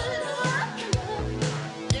got the look.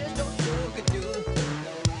 There's no sugar do.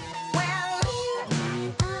 Well,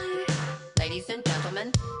 ladies and gentlemen,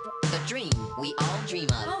 the dream we all dream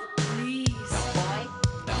of. Boy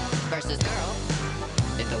versus girl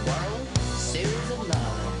in the world series of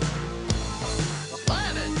love.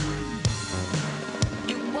 Slam it.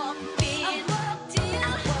 You walked in, I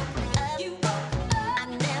walked up. You woke up. I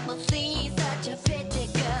never seen such a pretty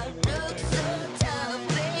girl look so tough,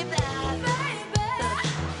 baby.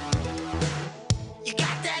 You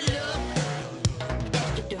got that look. Yes,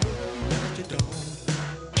 you do.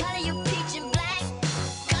 Color you peach and black,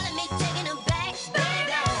 color me taking them back,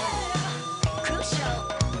 baby. Crucial,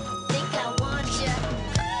 think I want you.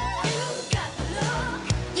 You got the look,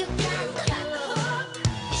 you got the hook.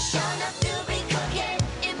 You're sure enough to be cooking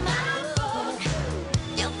in my book.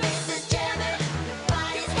 Your face is jamming, your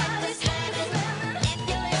body's heck is slamming. If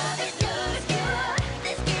your love is good,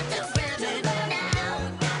 let's get to ramming now.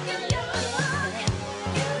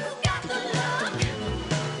 You got the look.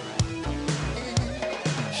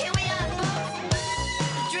 Here we are, folks.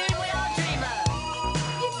 The dream we all dream of.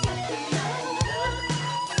 You got the look.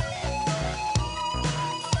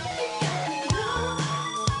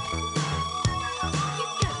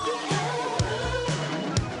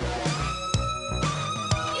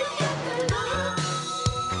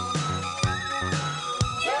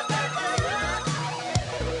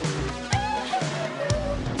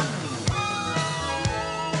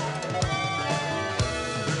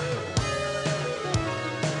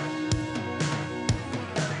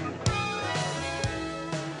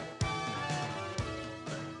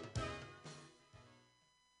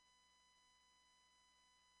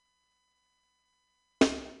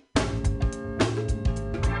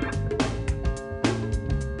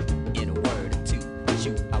 In a word or two,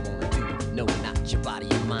 you I wanna do. No, not your body,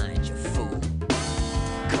 your mind, you fool.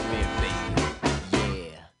 Come here, baby.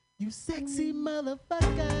 Yeah. You sexy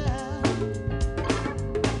motherfucker.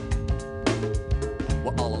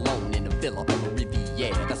 We're all alone in a villa on the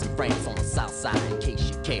Riviera. Got some friends on the south side in case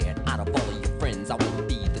you cared. Out of all of your friends, I wanna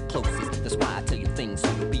be the closest. That's why I tell you things so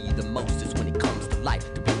you'll be the mostest when it comes to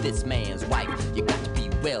life. To be this man's wife, you got to be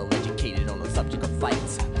well educated on the subject of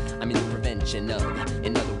fights. I mean the prevention of.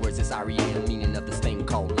 In other words, it's REM, meaning of this thing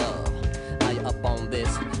called love. Are you up on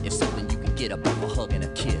this? If so, then you can get up off a hug and a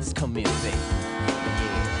kiss. Come here, baby.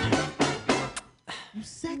 Yeah. You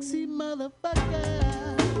sexy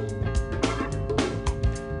motherfucker.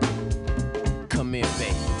 Come here,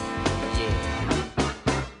 baby.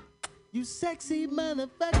 Yeah. You sexy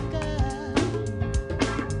motherfucker.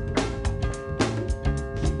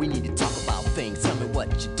 We need to talk about things. Tell me what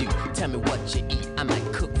you do. Tell me what you eat. I might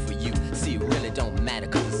cook for you. See, it really don't matter,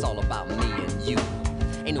 cause it's all about me and you.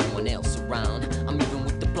 Ain't no one else around. I'm even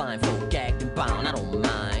with the blindfold, gagged and bound. I don't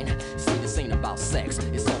mind. See, this ain't about sex.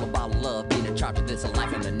 It's all about love, being in charge of this and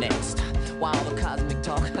life and the next. While all the cosmic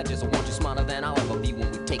talk, I just want you smarter than I'll ever be when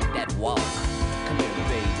we take that walk. Come here,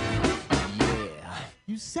 baby. Yeah.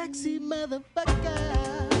 You sexy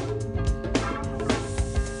motherfucker.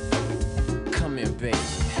 Come here, baby.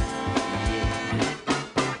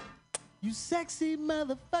 You sexy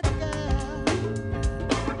motherfucker.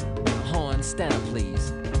 Horn, stand up,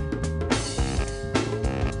 please.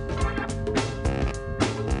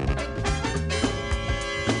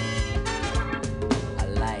 I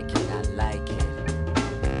like it, I like it.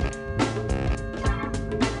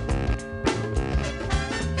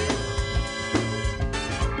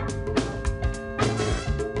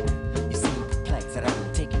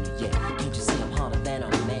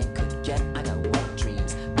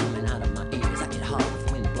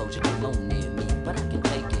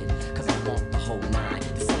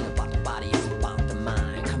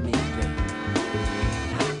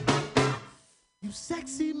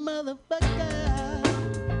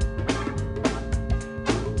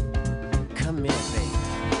 Come here,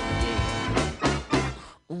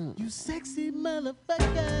 baby. You sexy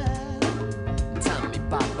motherfucker. Tommy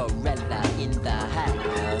Barbarella in the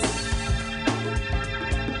house.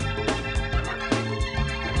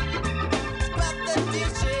 Scrub the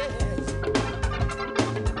dishes.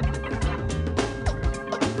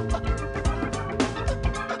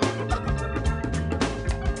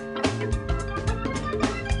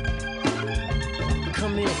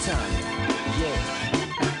 Come here, Tommy. Yeah.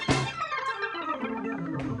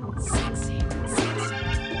 Sexy, sexy,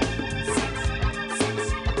 sexy,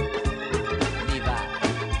 sexy.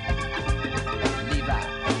 Levi,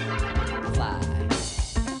 fly.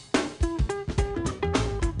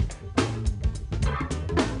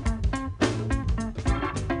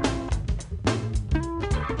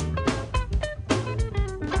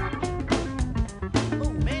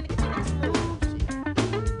 Oh man, get to that slow shit.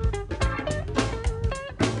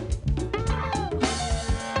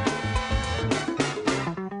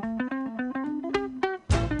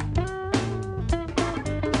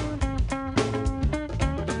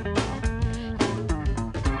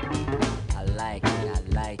 I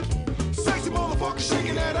like it. Sexy motherfucker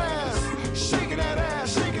shaking that ass. Shaking that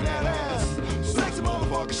ass, shaking that ass. Sexy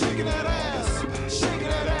motherfucker shaking that ass. Shaking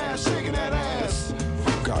that ass, shaking that ass.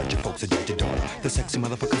 Guard your folks, adjust your daughter. The sexy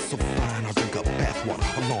motherfucker's so fine, I'll drink up bath water.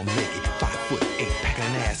 A long leggy, 5'8", packing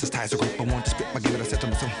an ass as tight as a grape. I want to spit my give it. I said to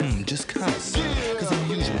myself, just kinda son. Cause I'm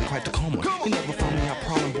usually quite the calm one. You never found me out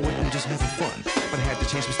prowling, boy, I'm just having fun. But I had to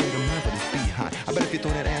change my state of mind for this behind. I bet if you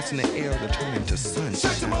throw that ass in the air, it'll turn into sunshine.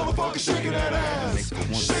 Sexy motherfucker shaking that ass.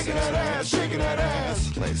 Shaking that ass, shaking that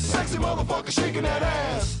ass. Sexy motherfucker shaking that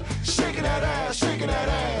ass. Shaking that ass, shaking that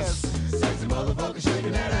ass. Sexy motherfucker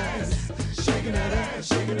shaking that ass. Shaking that ass,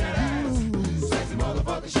 shaking that ass. Sexy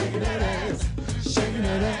motherfucker shaking that ass. Shaking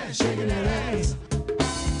that ass, shaking that ass.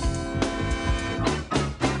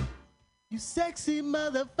 You sexy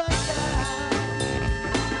motherfucker.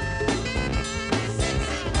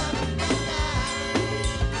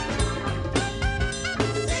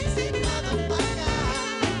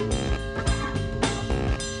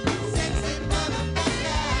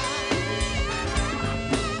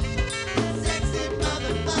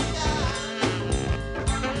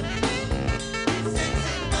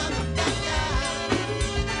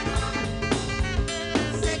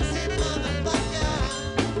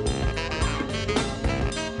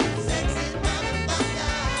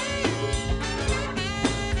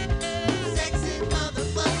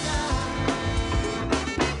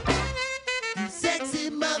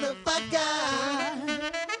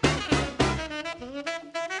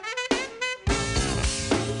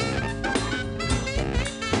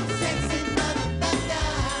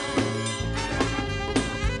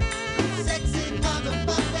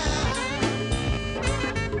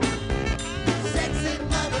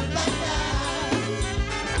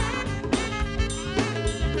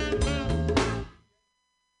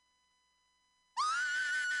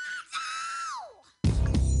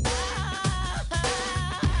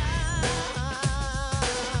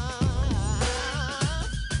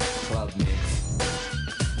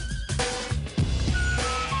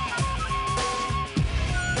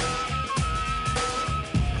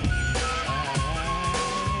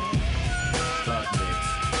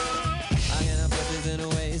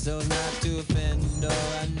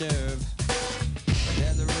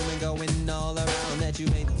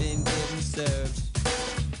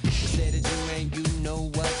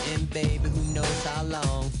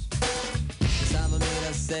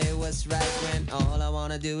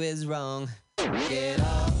 Do is wrong. Get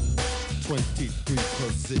up. 23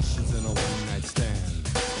 positions in a one-night stand.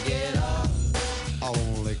 Get up. I'll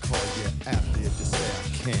only call you after if you say I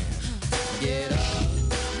can. Get up.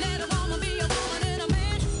 Let a woman be a woman and a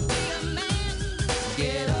man be a man.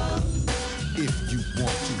 Get up. If you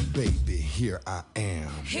want to, baby, here I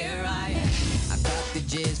am. Here I am. I got the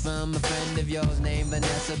jizz from a friend of yours named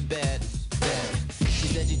Vanessa Bett. She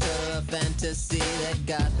said you told her a fantasy that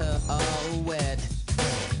got her all wet.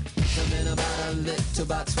 Something about a little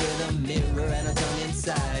box with a mirror and a tongue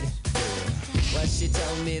inside. What she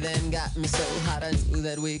told me then got me so hot I knew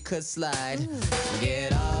that we could slide.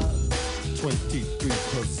 Get up. 23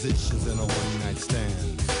 positions in a one-night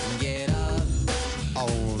stand. Get up. I'll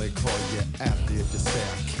only call you after if you say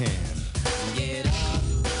I can. Get up.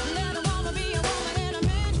 Let a woman be a woman and a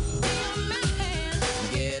man be a man.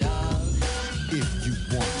 Get up. If you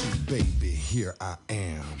want to, baby, here I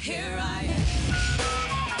am. Here I am.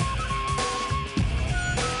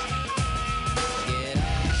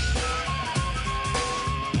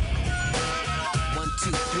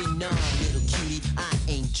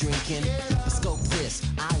 Drinking, scope this.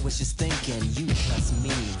 I was just thinking, you plus me,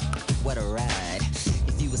 what a rap.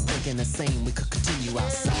 thinking the same. We could continue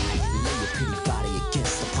outside. Lay your pretty body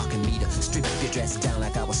against the parking meter. Strip your dress down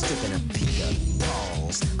like I was stripping a Peter.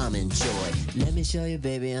 Pause, I'm in joy. Let me show you,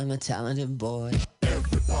 baby, I'm a talented boy.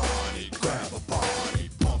 Everybody grab a body,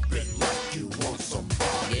 pump it like you want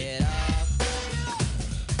somebody. Get up.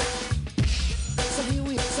 So here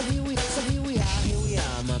we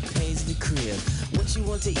are, my paisley crib. What you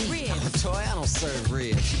want to eat? Ribs. Oh, toy, I don't serve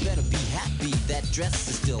ribs. You better be happy that dress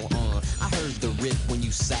is still on. I heard the rip when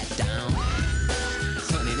you sat down.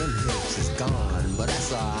 Honey, them hips is gone, but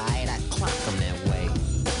that's alright. I clock 'em that way.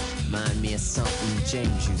 Mind me of something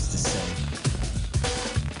James used to say.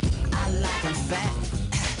 I like 'em fat.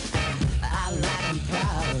 I like 'em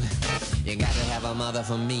proud. You got to have a mother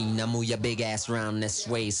for me. Now move your big ass round this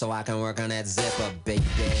way so I can work on that zipper, baby.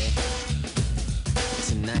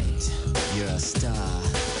 Tonight, you're a star,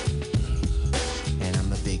 and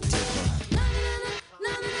I'm a big dipper.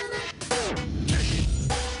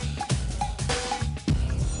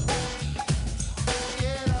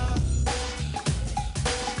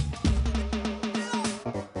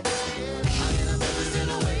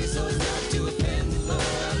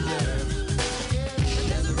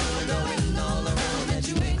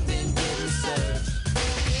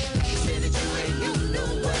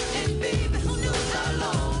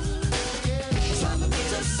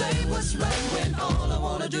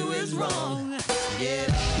 Wrong. Get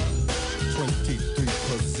up. 23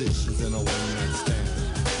 positions in a one-night stand.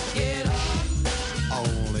 Get up. I'll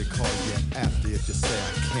only call you after if you say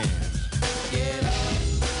I can. Get up.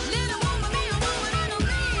 Little woman, be a woman, and a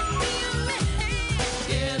man, be a man.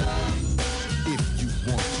 Get up. If you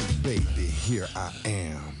want to, baby, here I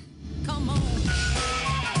am. Come on.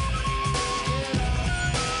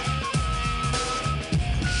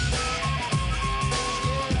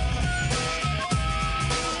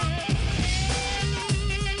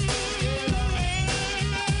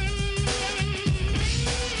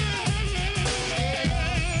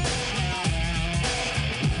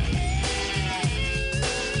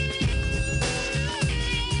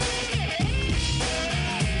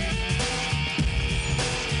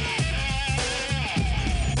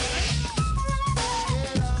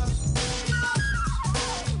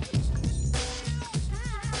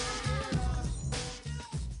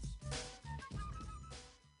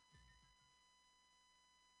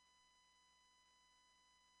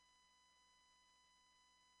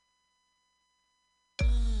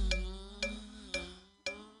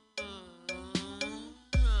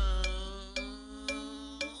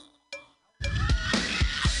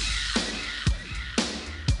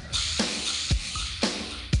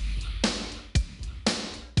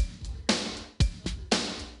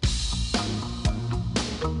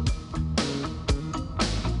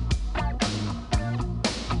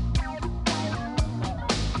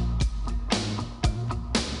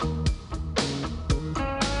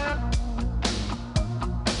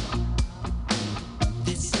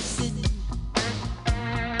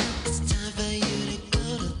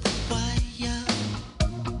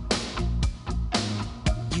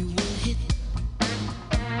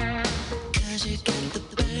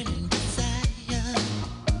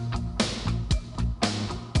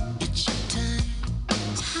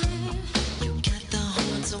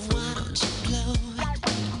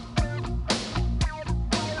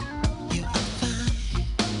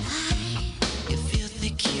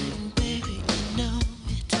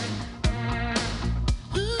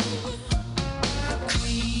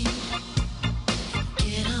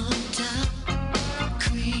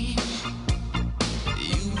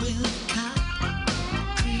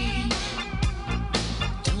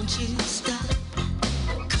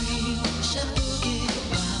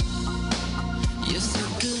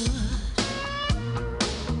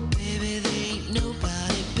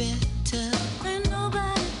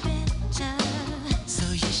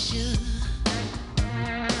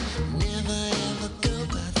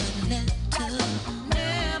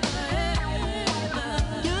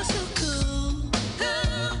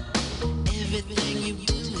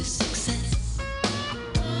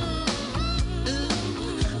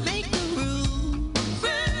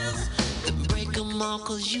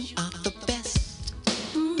 Cause you are the best.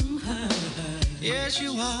 Yes,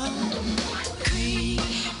 you are. Cream,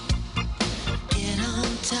 get on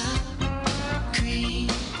top. Cream,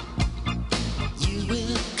 you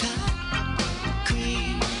will cut.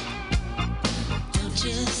 Cream, don't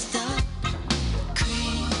just stop.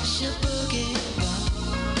 Cream, boogie ball.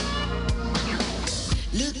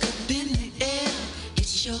 Look up in the air,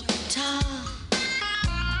 it's your time.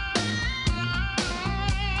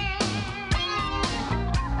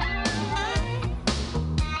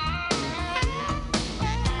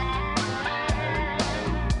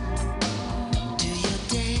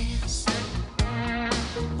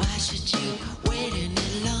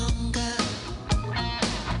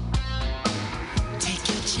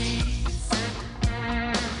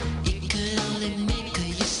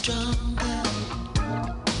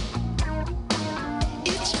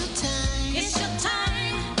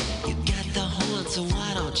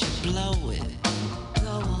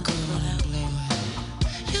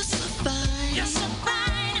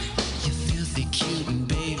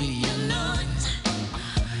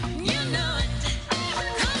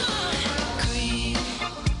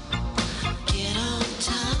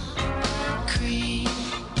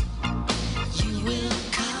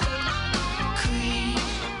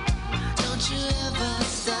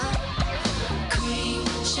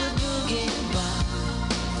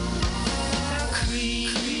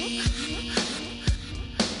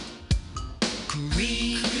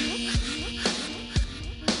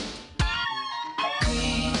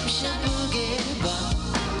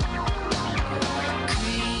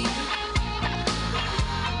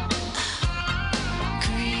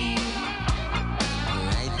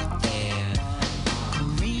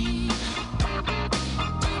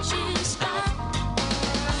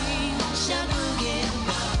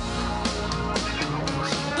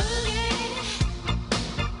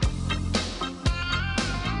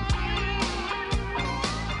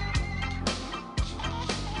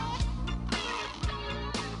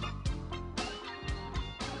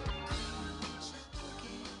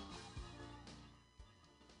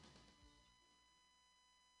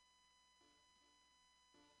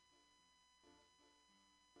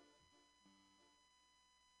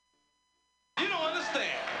 You don't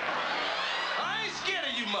understand. I ain't scared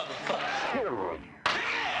of you motherfuckers.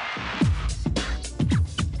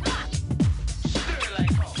 Stir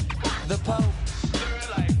like coke. The Pope. Stir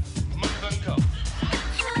like motherfucking coke.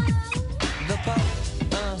 The Pope.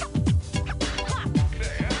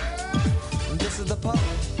 This is the Pope.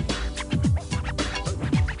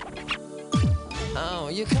 Oh,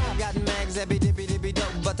 your car got mags, every dippy dippy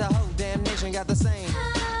dope, but the whole damn nation got the same.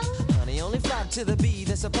 Honey, only flock to the bee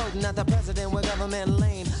that's supporting not the president with government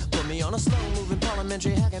lane. Put me on a slow-moving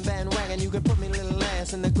parliamentary hacking bandwagon. You can put me little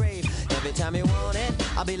ass in the grave. Every time you want it,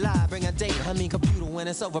 I'll be live, bring a date. I mean computer when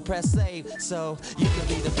it's over, press save. So you can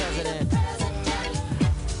be the president.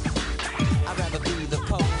 I'd rather be the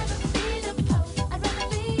Pope.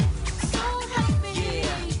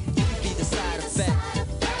 Yeah, you can be the side effect.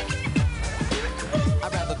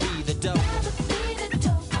 I'd rather be the dope.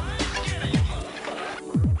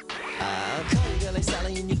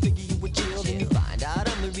 Sally, and you figure you would chill. Then you find out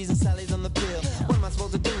I'm the reason Sally's on the pill. What am I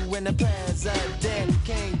supposed to do when the president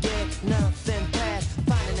can't get nothing past?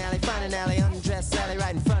 Find an alley, undress Sally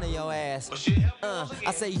right in front of your ass.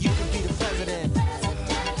 I say you could be the president.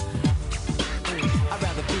 I'd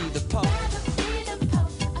rather be the Pope.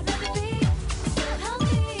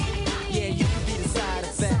 Yeah, you could be the side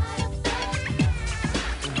effect.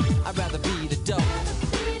 I'd rather be the dope.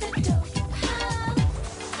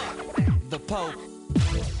 The Pope.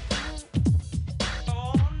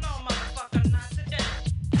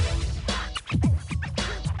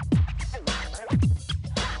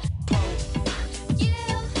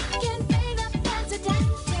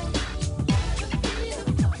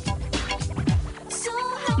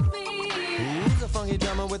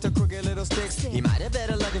 With the crooked little sticks, he might have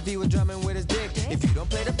better luck if he was drumming with his dick. If you don't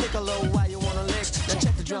play the piccolo, why you wanna lick? Now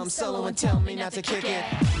check the drum solo and tell me not to kick it.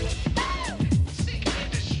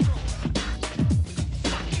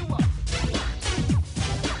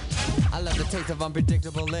 I love the taste of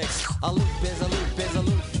unpredictable licks. A loop is a loop is a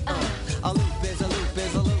loop. A loop is a loop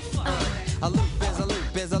is a loop. A loop is a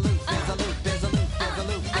loop is a loop is a loop is a loop is a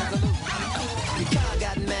loop is a loop. Your car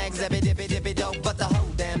got mags, every dippy dippy dope, but the whole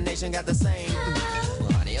damn nation got the same.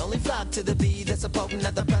 Only flock to the bee that's supporting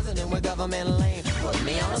not the president with government lane. Put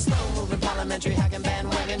me on a slow-moving parliamentary hacking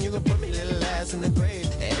bandwagon. You can put me little ass in the grave.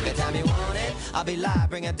 Every time you want it, I'll be live,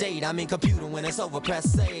 bring a date. I mean computer when it's over,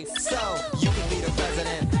 press save. So, you can be the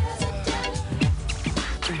president.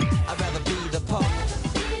 I'd rather be the Pope.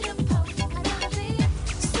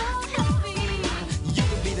 You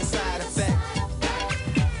can be the side effect.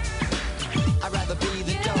 I'd rather be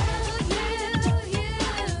the dope.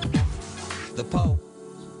 The Pope.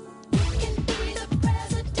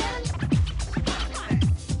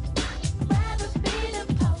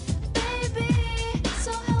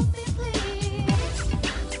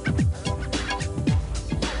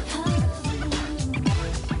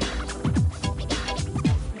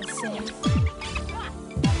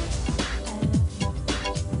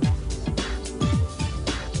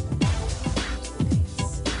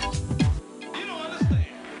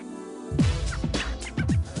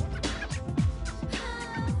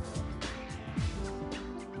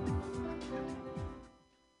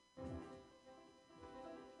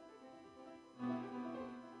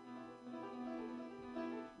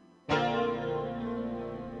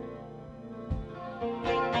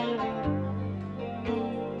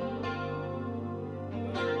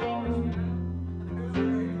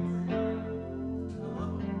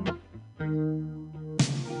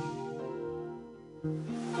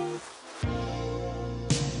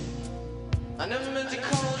 I never meant to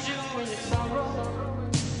call you in your sorrow.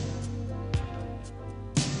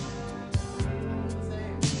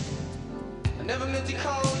 I never meant to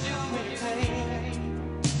call you in your pain.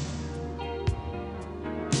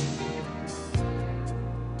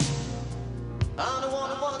 I'm the one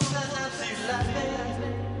who wants to see you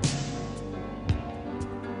laughing.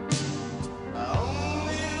 I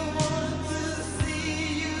only want to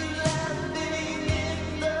see you laughing in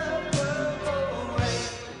the purple rain.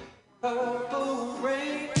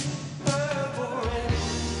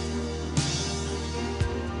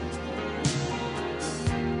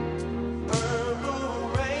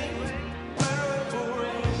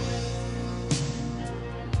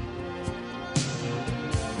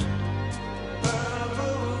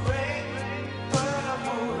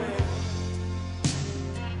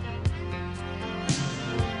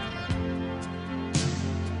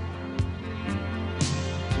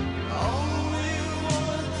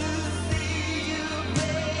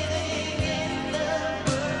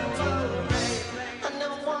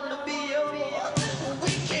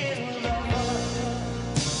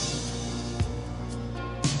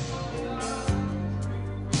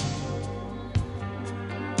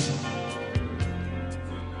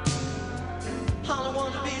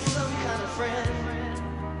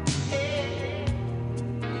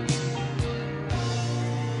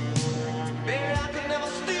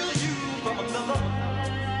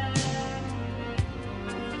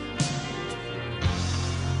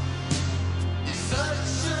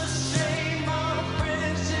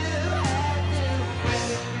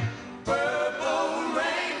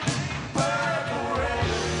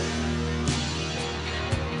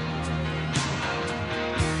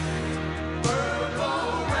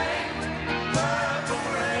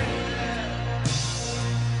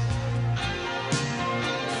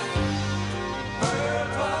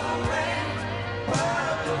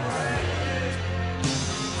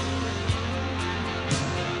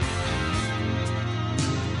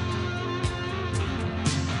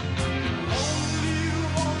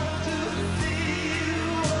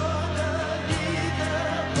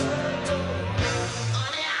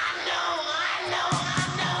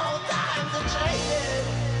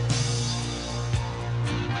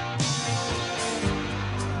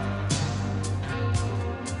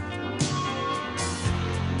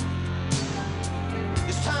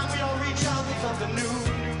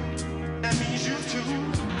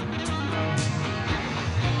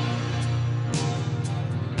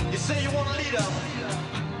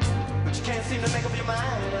 your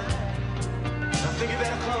mind. I think you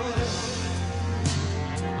better close it.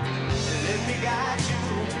 Let me guide you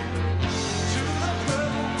to the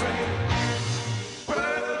purple rain.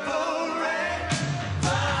 Purple rain,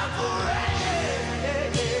 purple rain,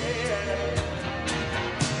 yeah, yeah.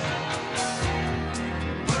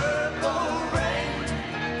 Purple rain,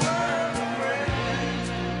 purple rain.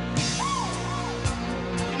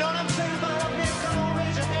 You know what I'm saying about up here? Come on,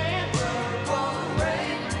 raise your hand. Purple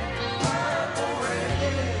rain, purple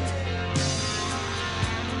rain.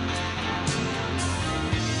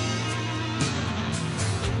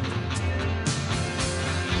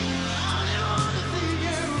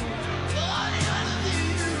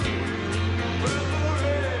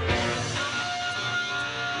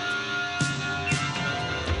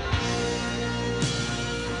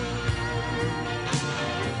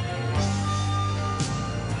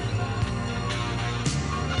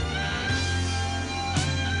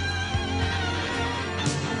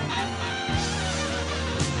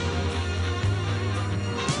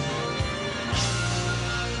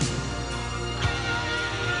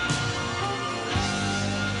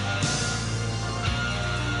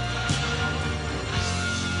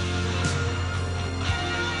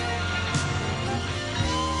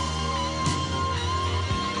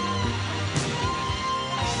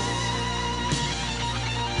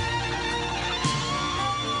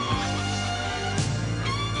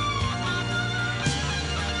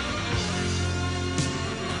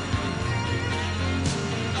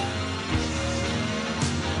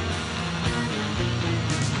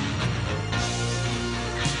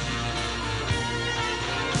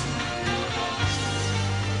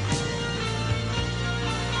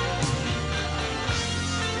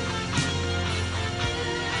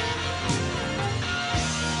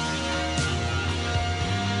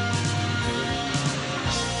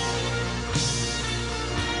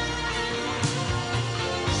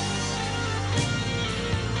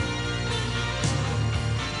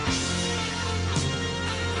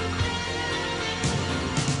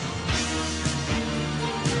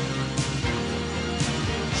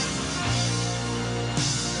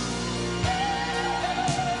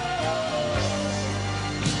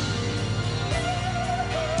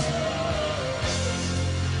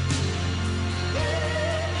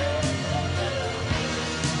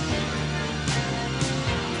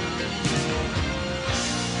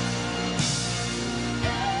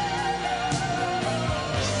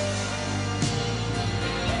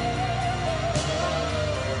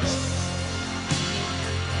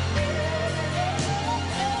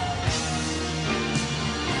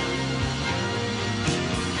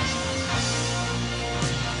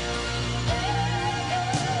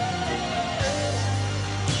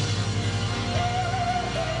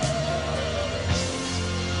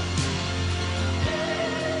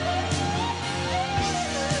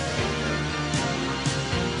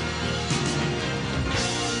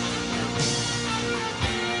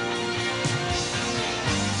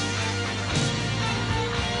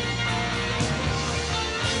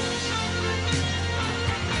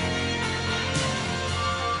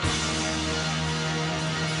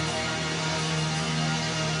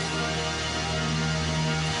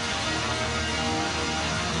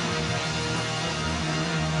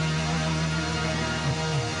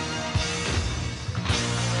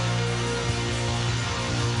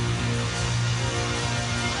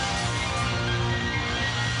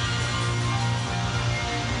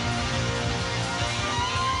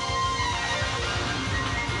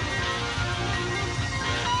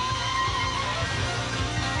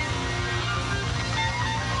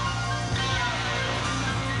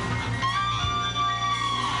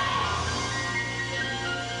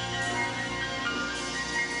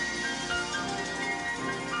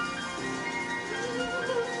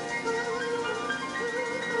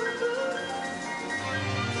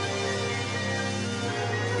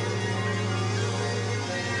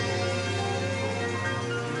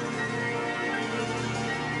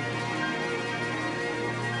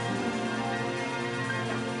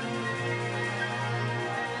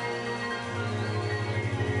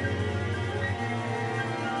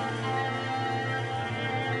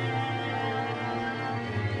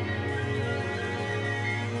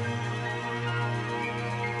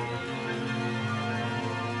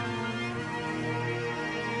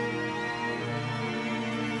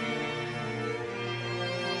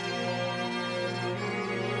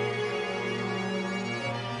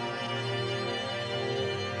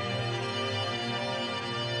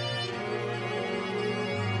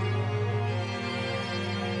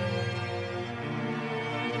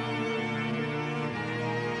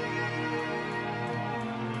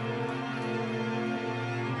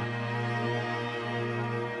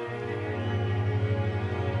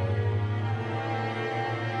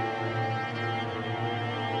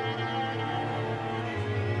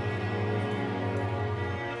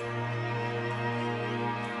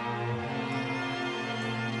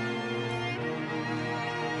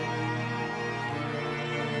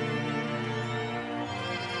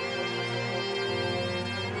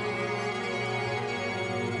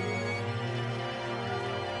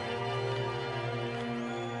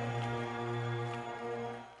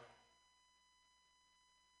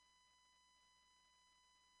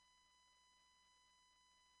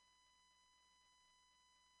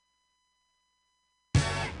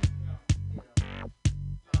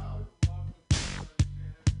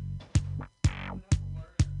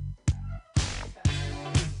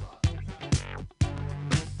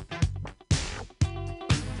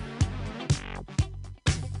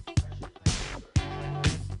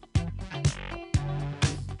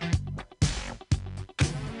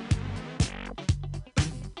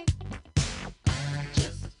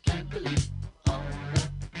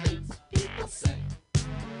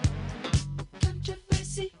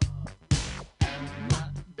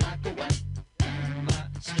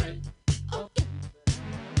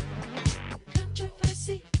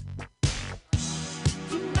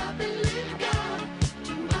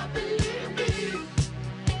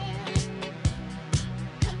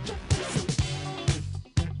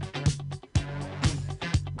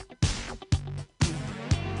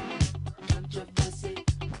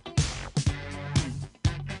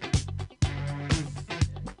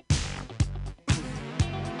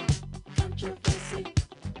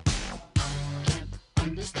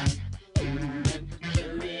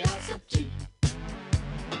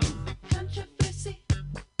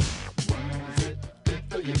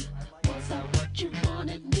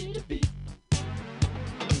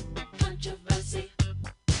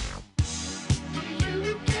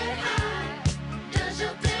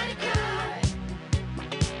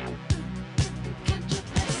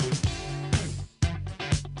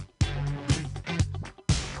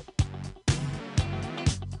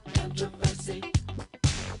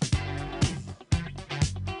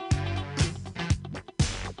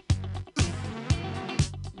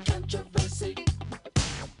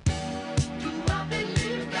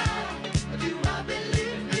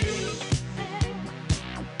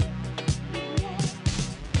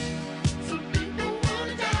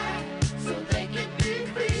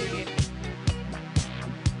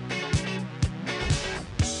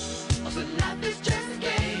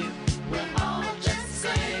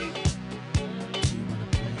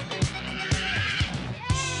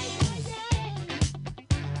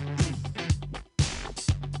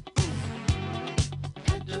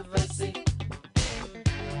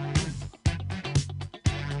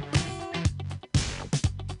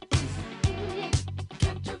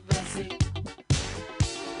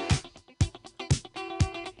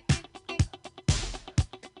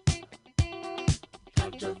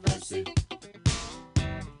 Controversy.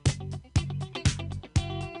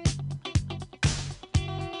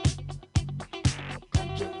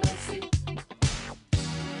 Controversy.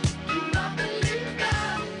 Do not believe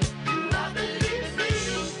God. Do not believe me.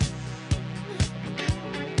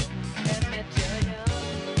 Let me tell you,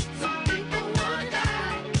 some people want to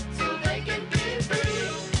die so they can be free.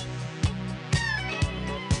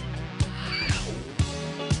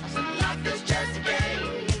 So life is just a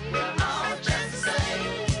game. We're all just the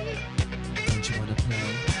same. Don't you wanna play?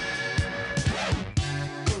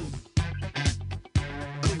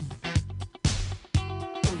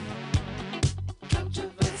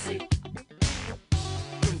 Controversy.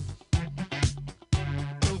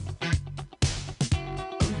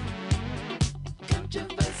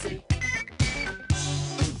 Controversy.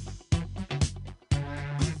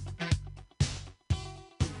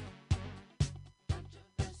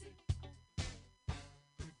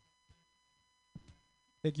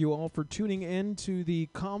 Thank you all for tuning in to the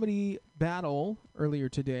comedy battle earlier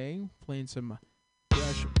today, playing some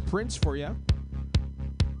fresh Prince for you,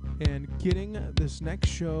 and getting this next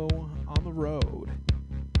show on the road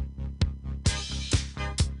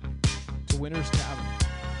to Winter's Tavern.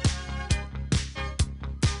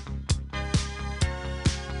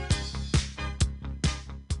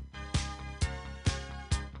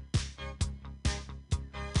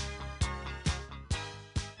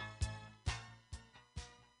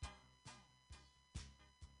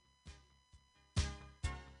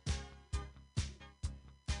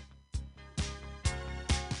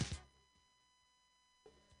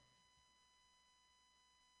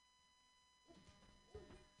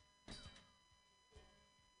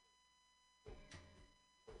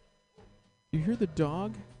 You hear the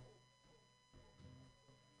dog?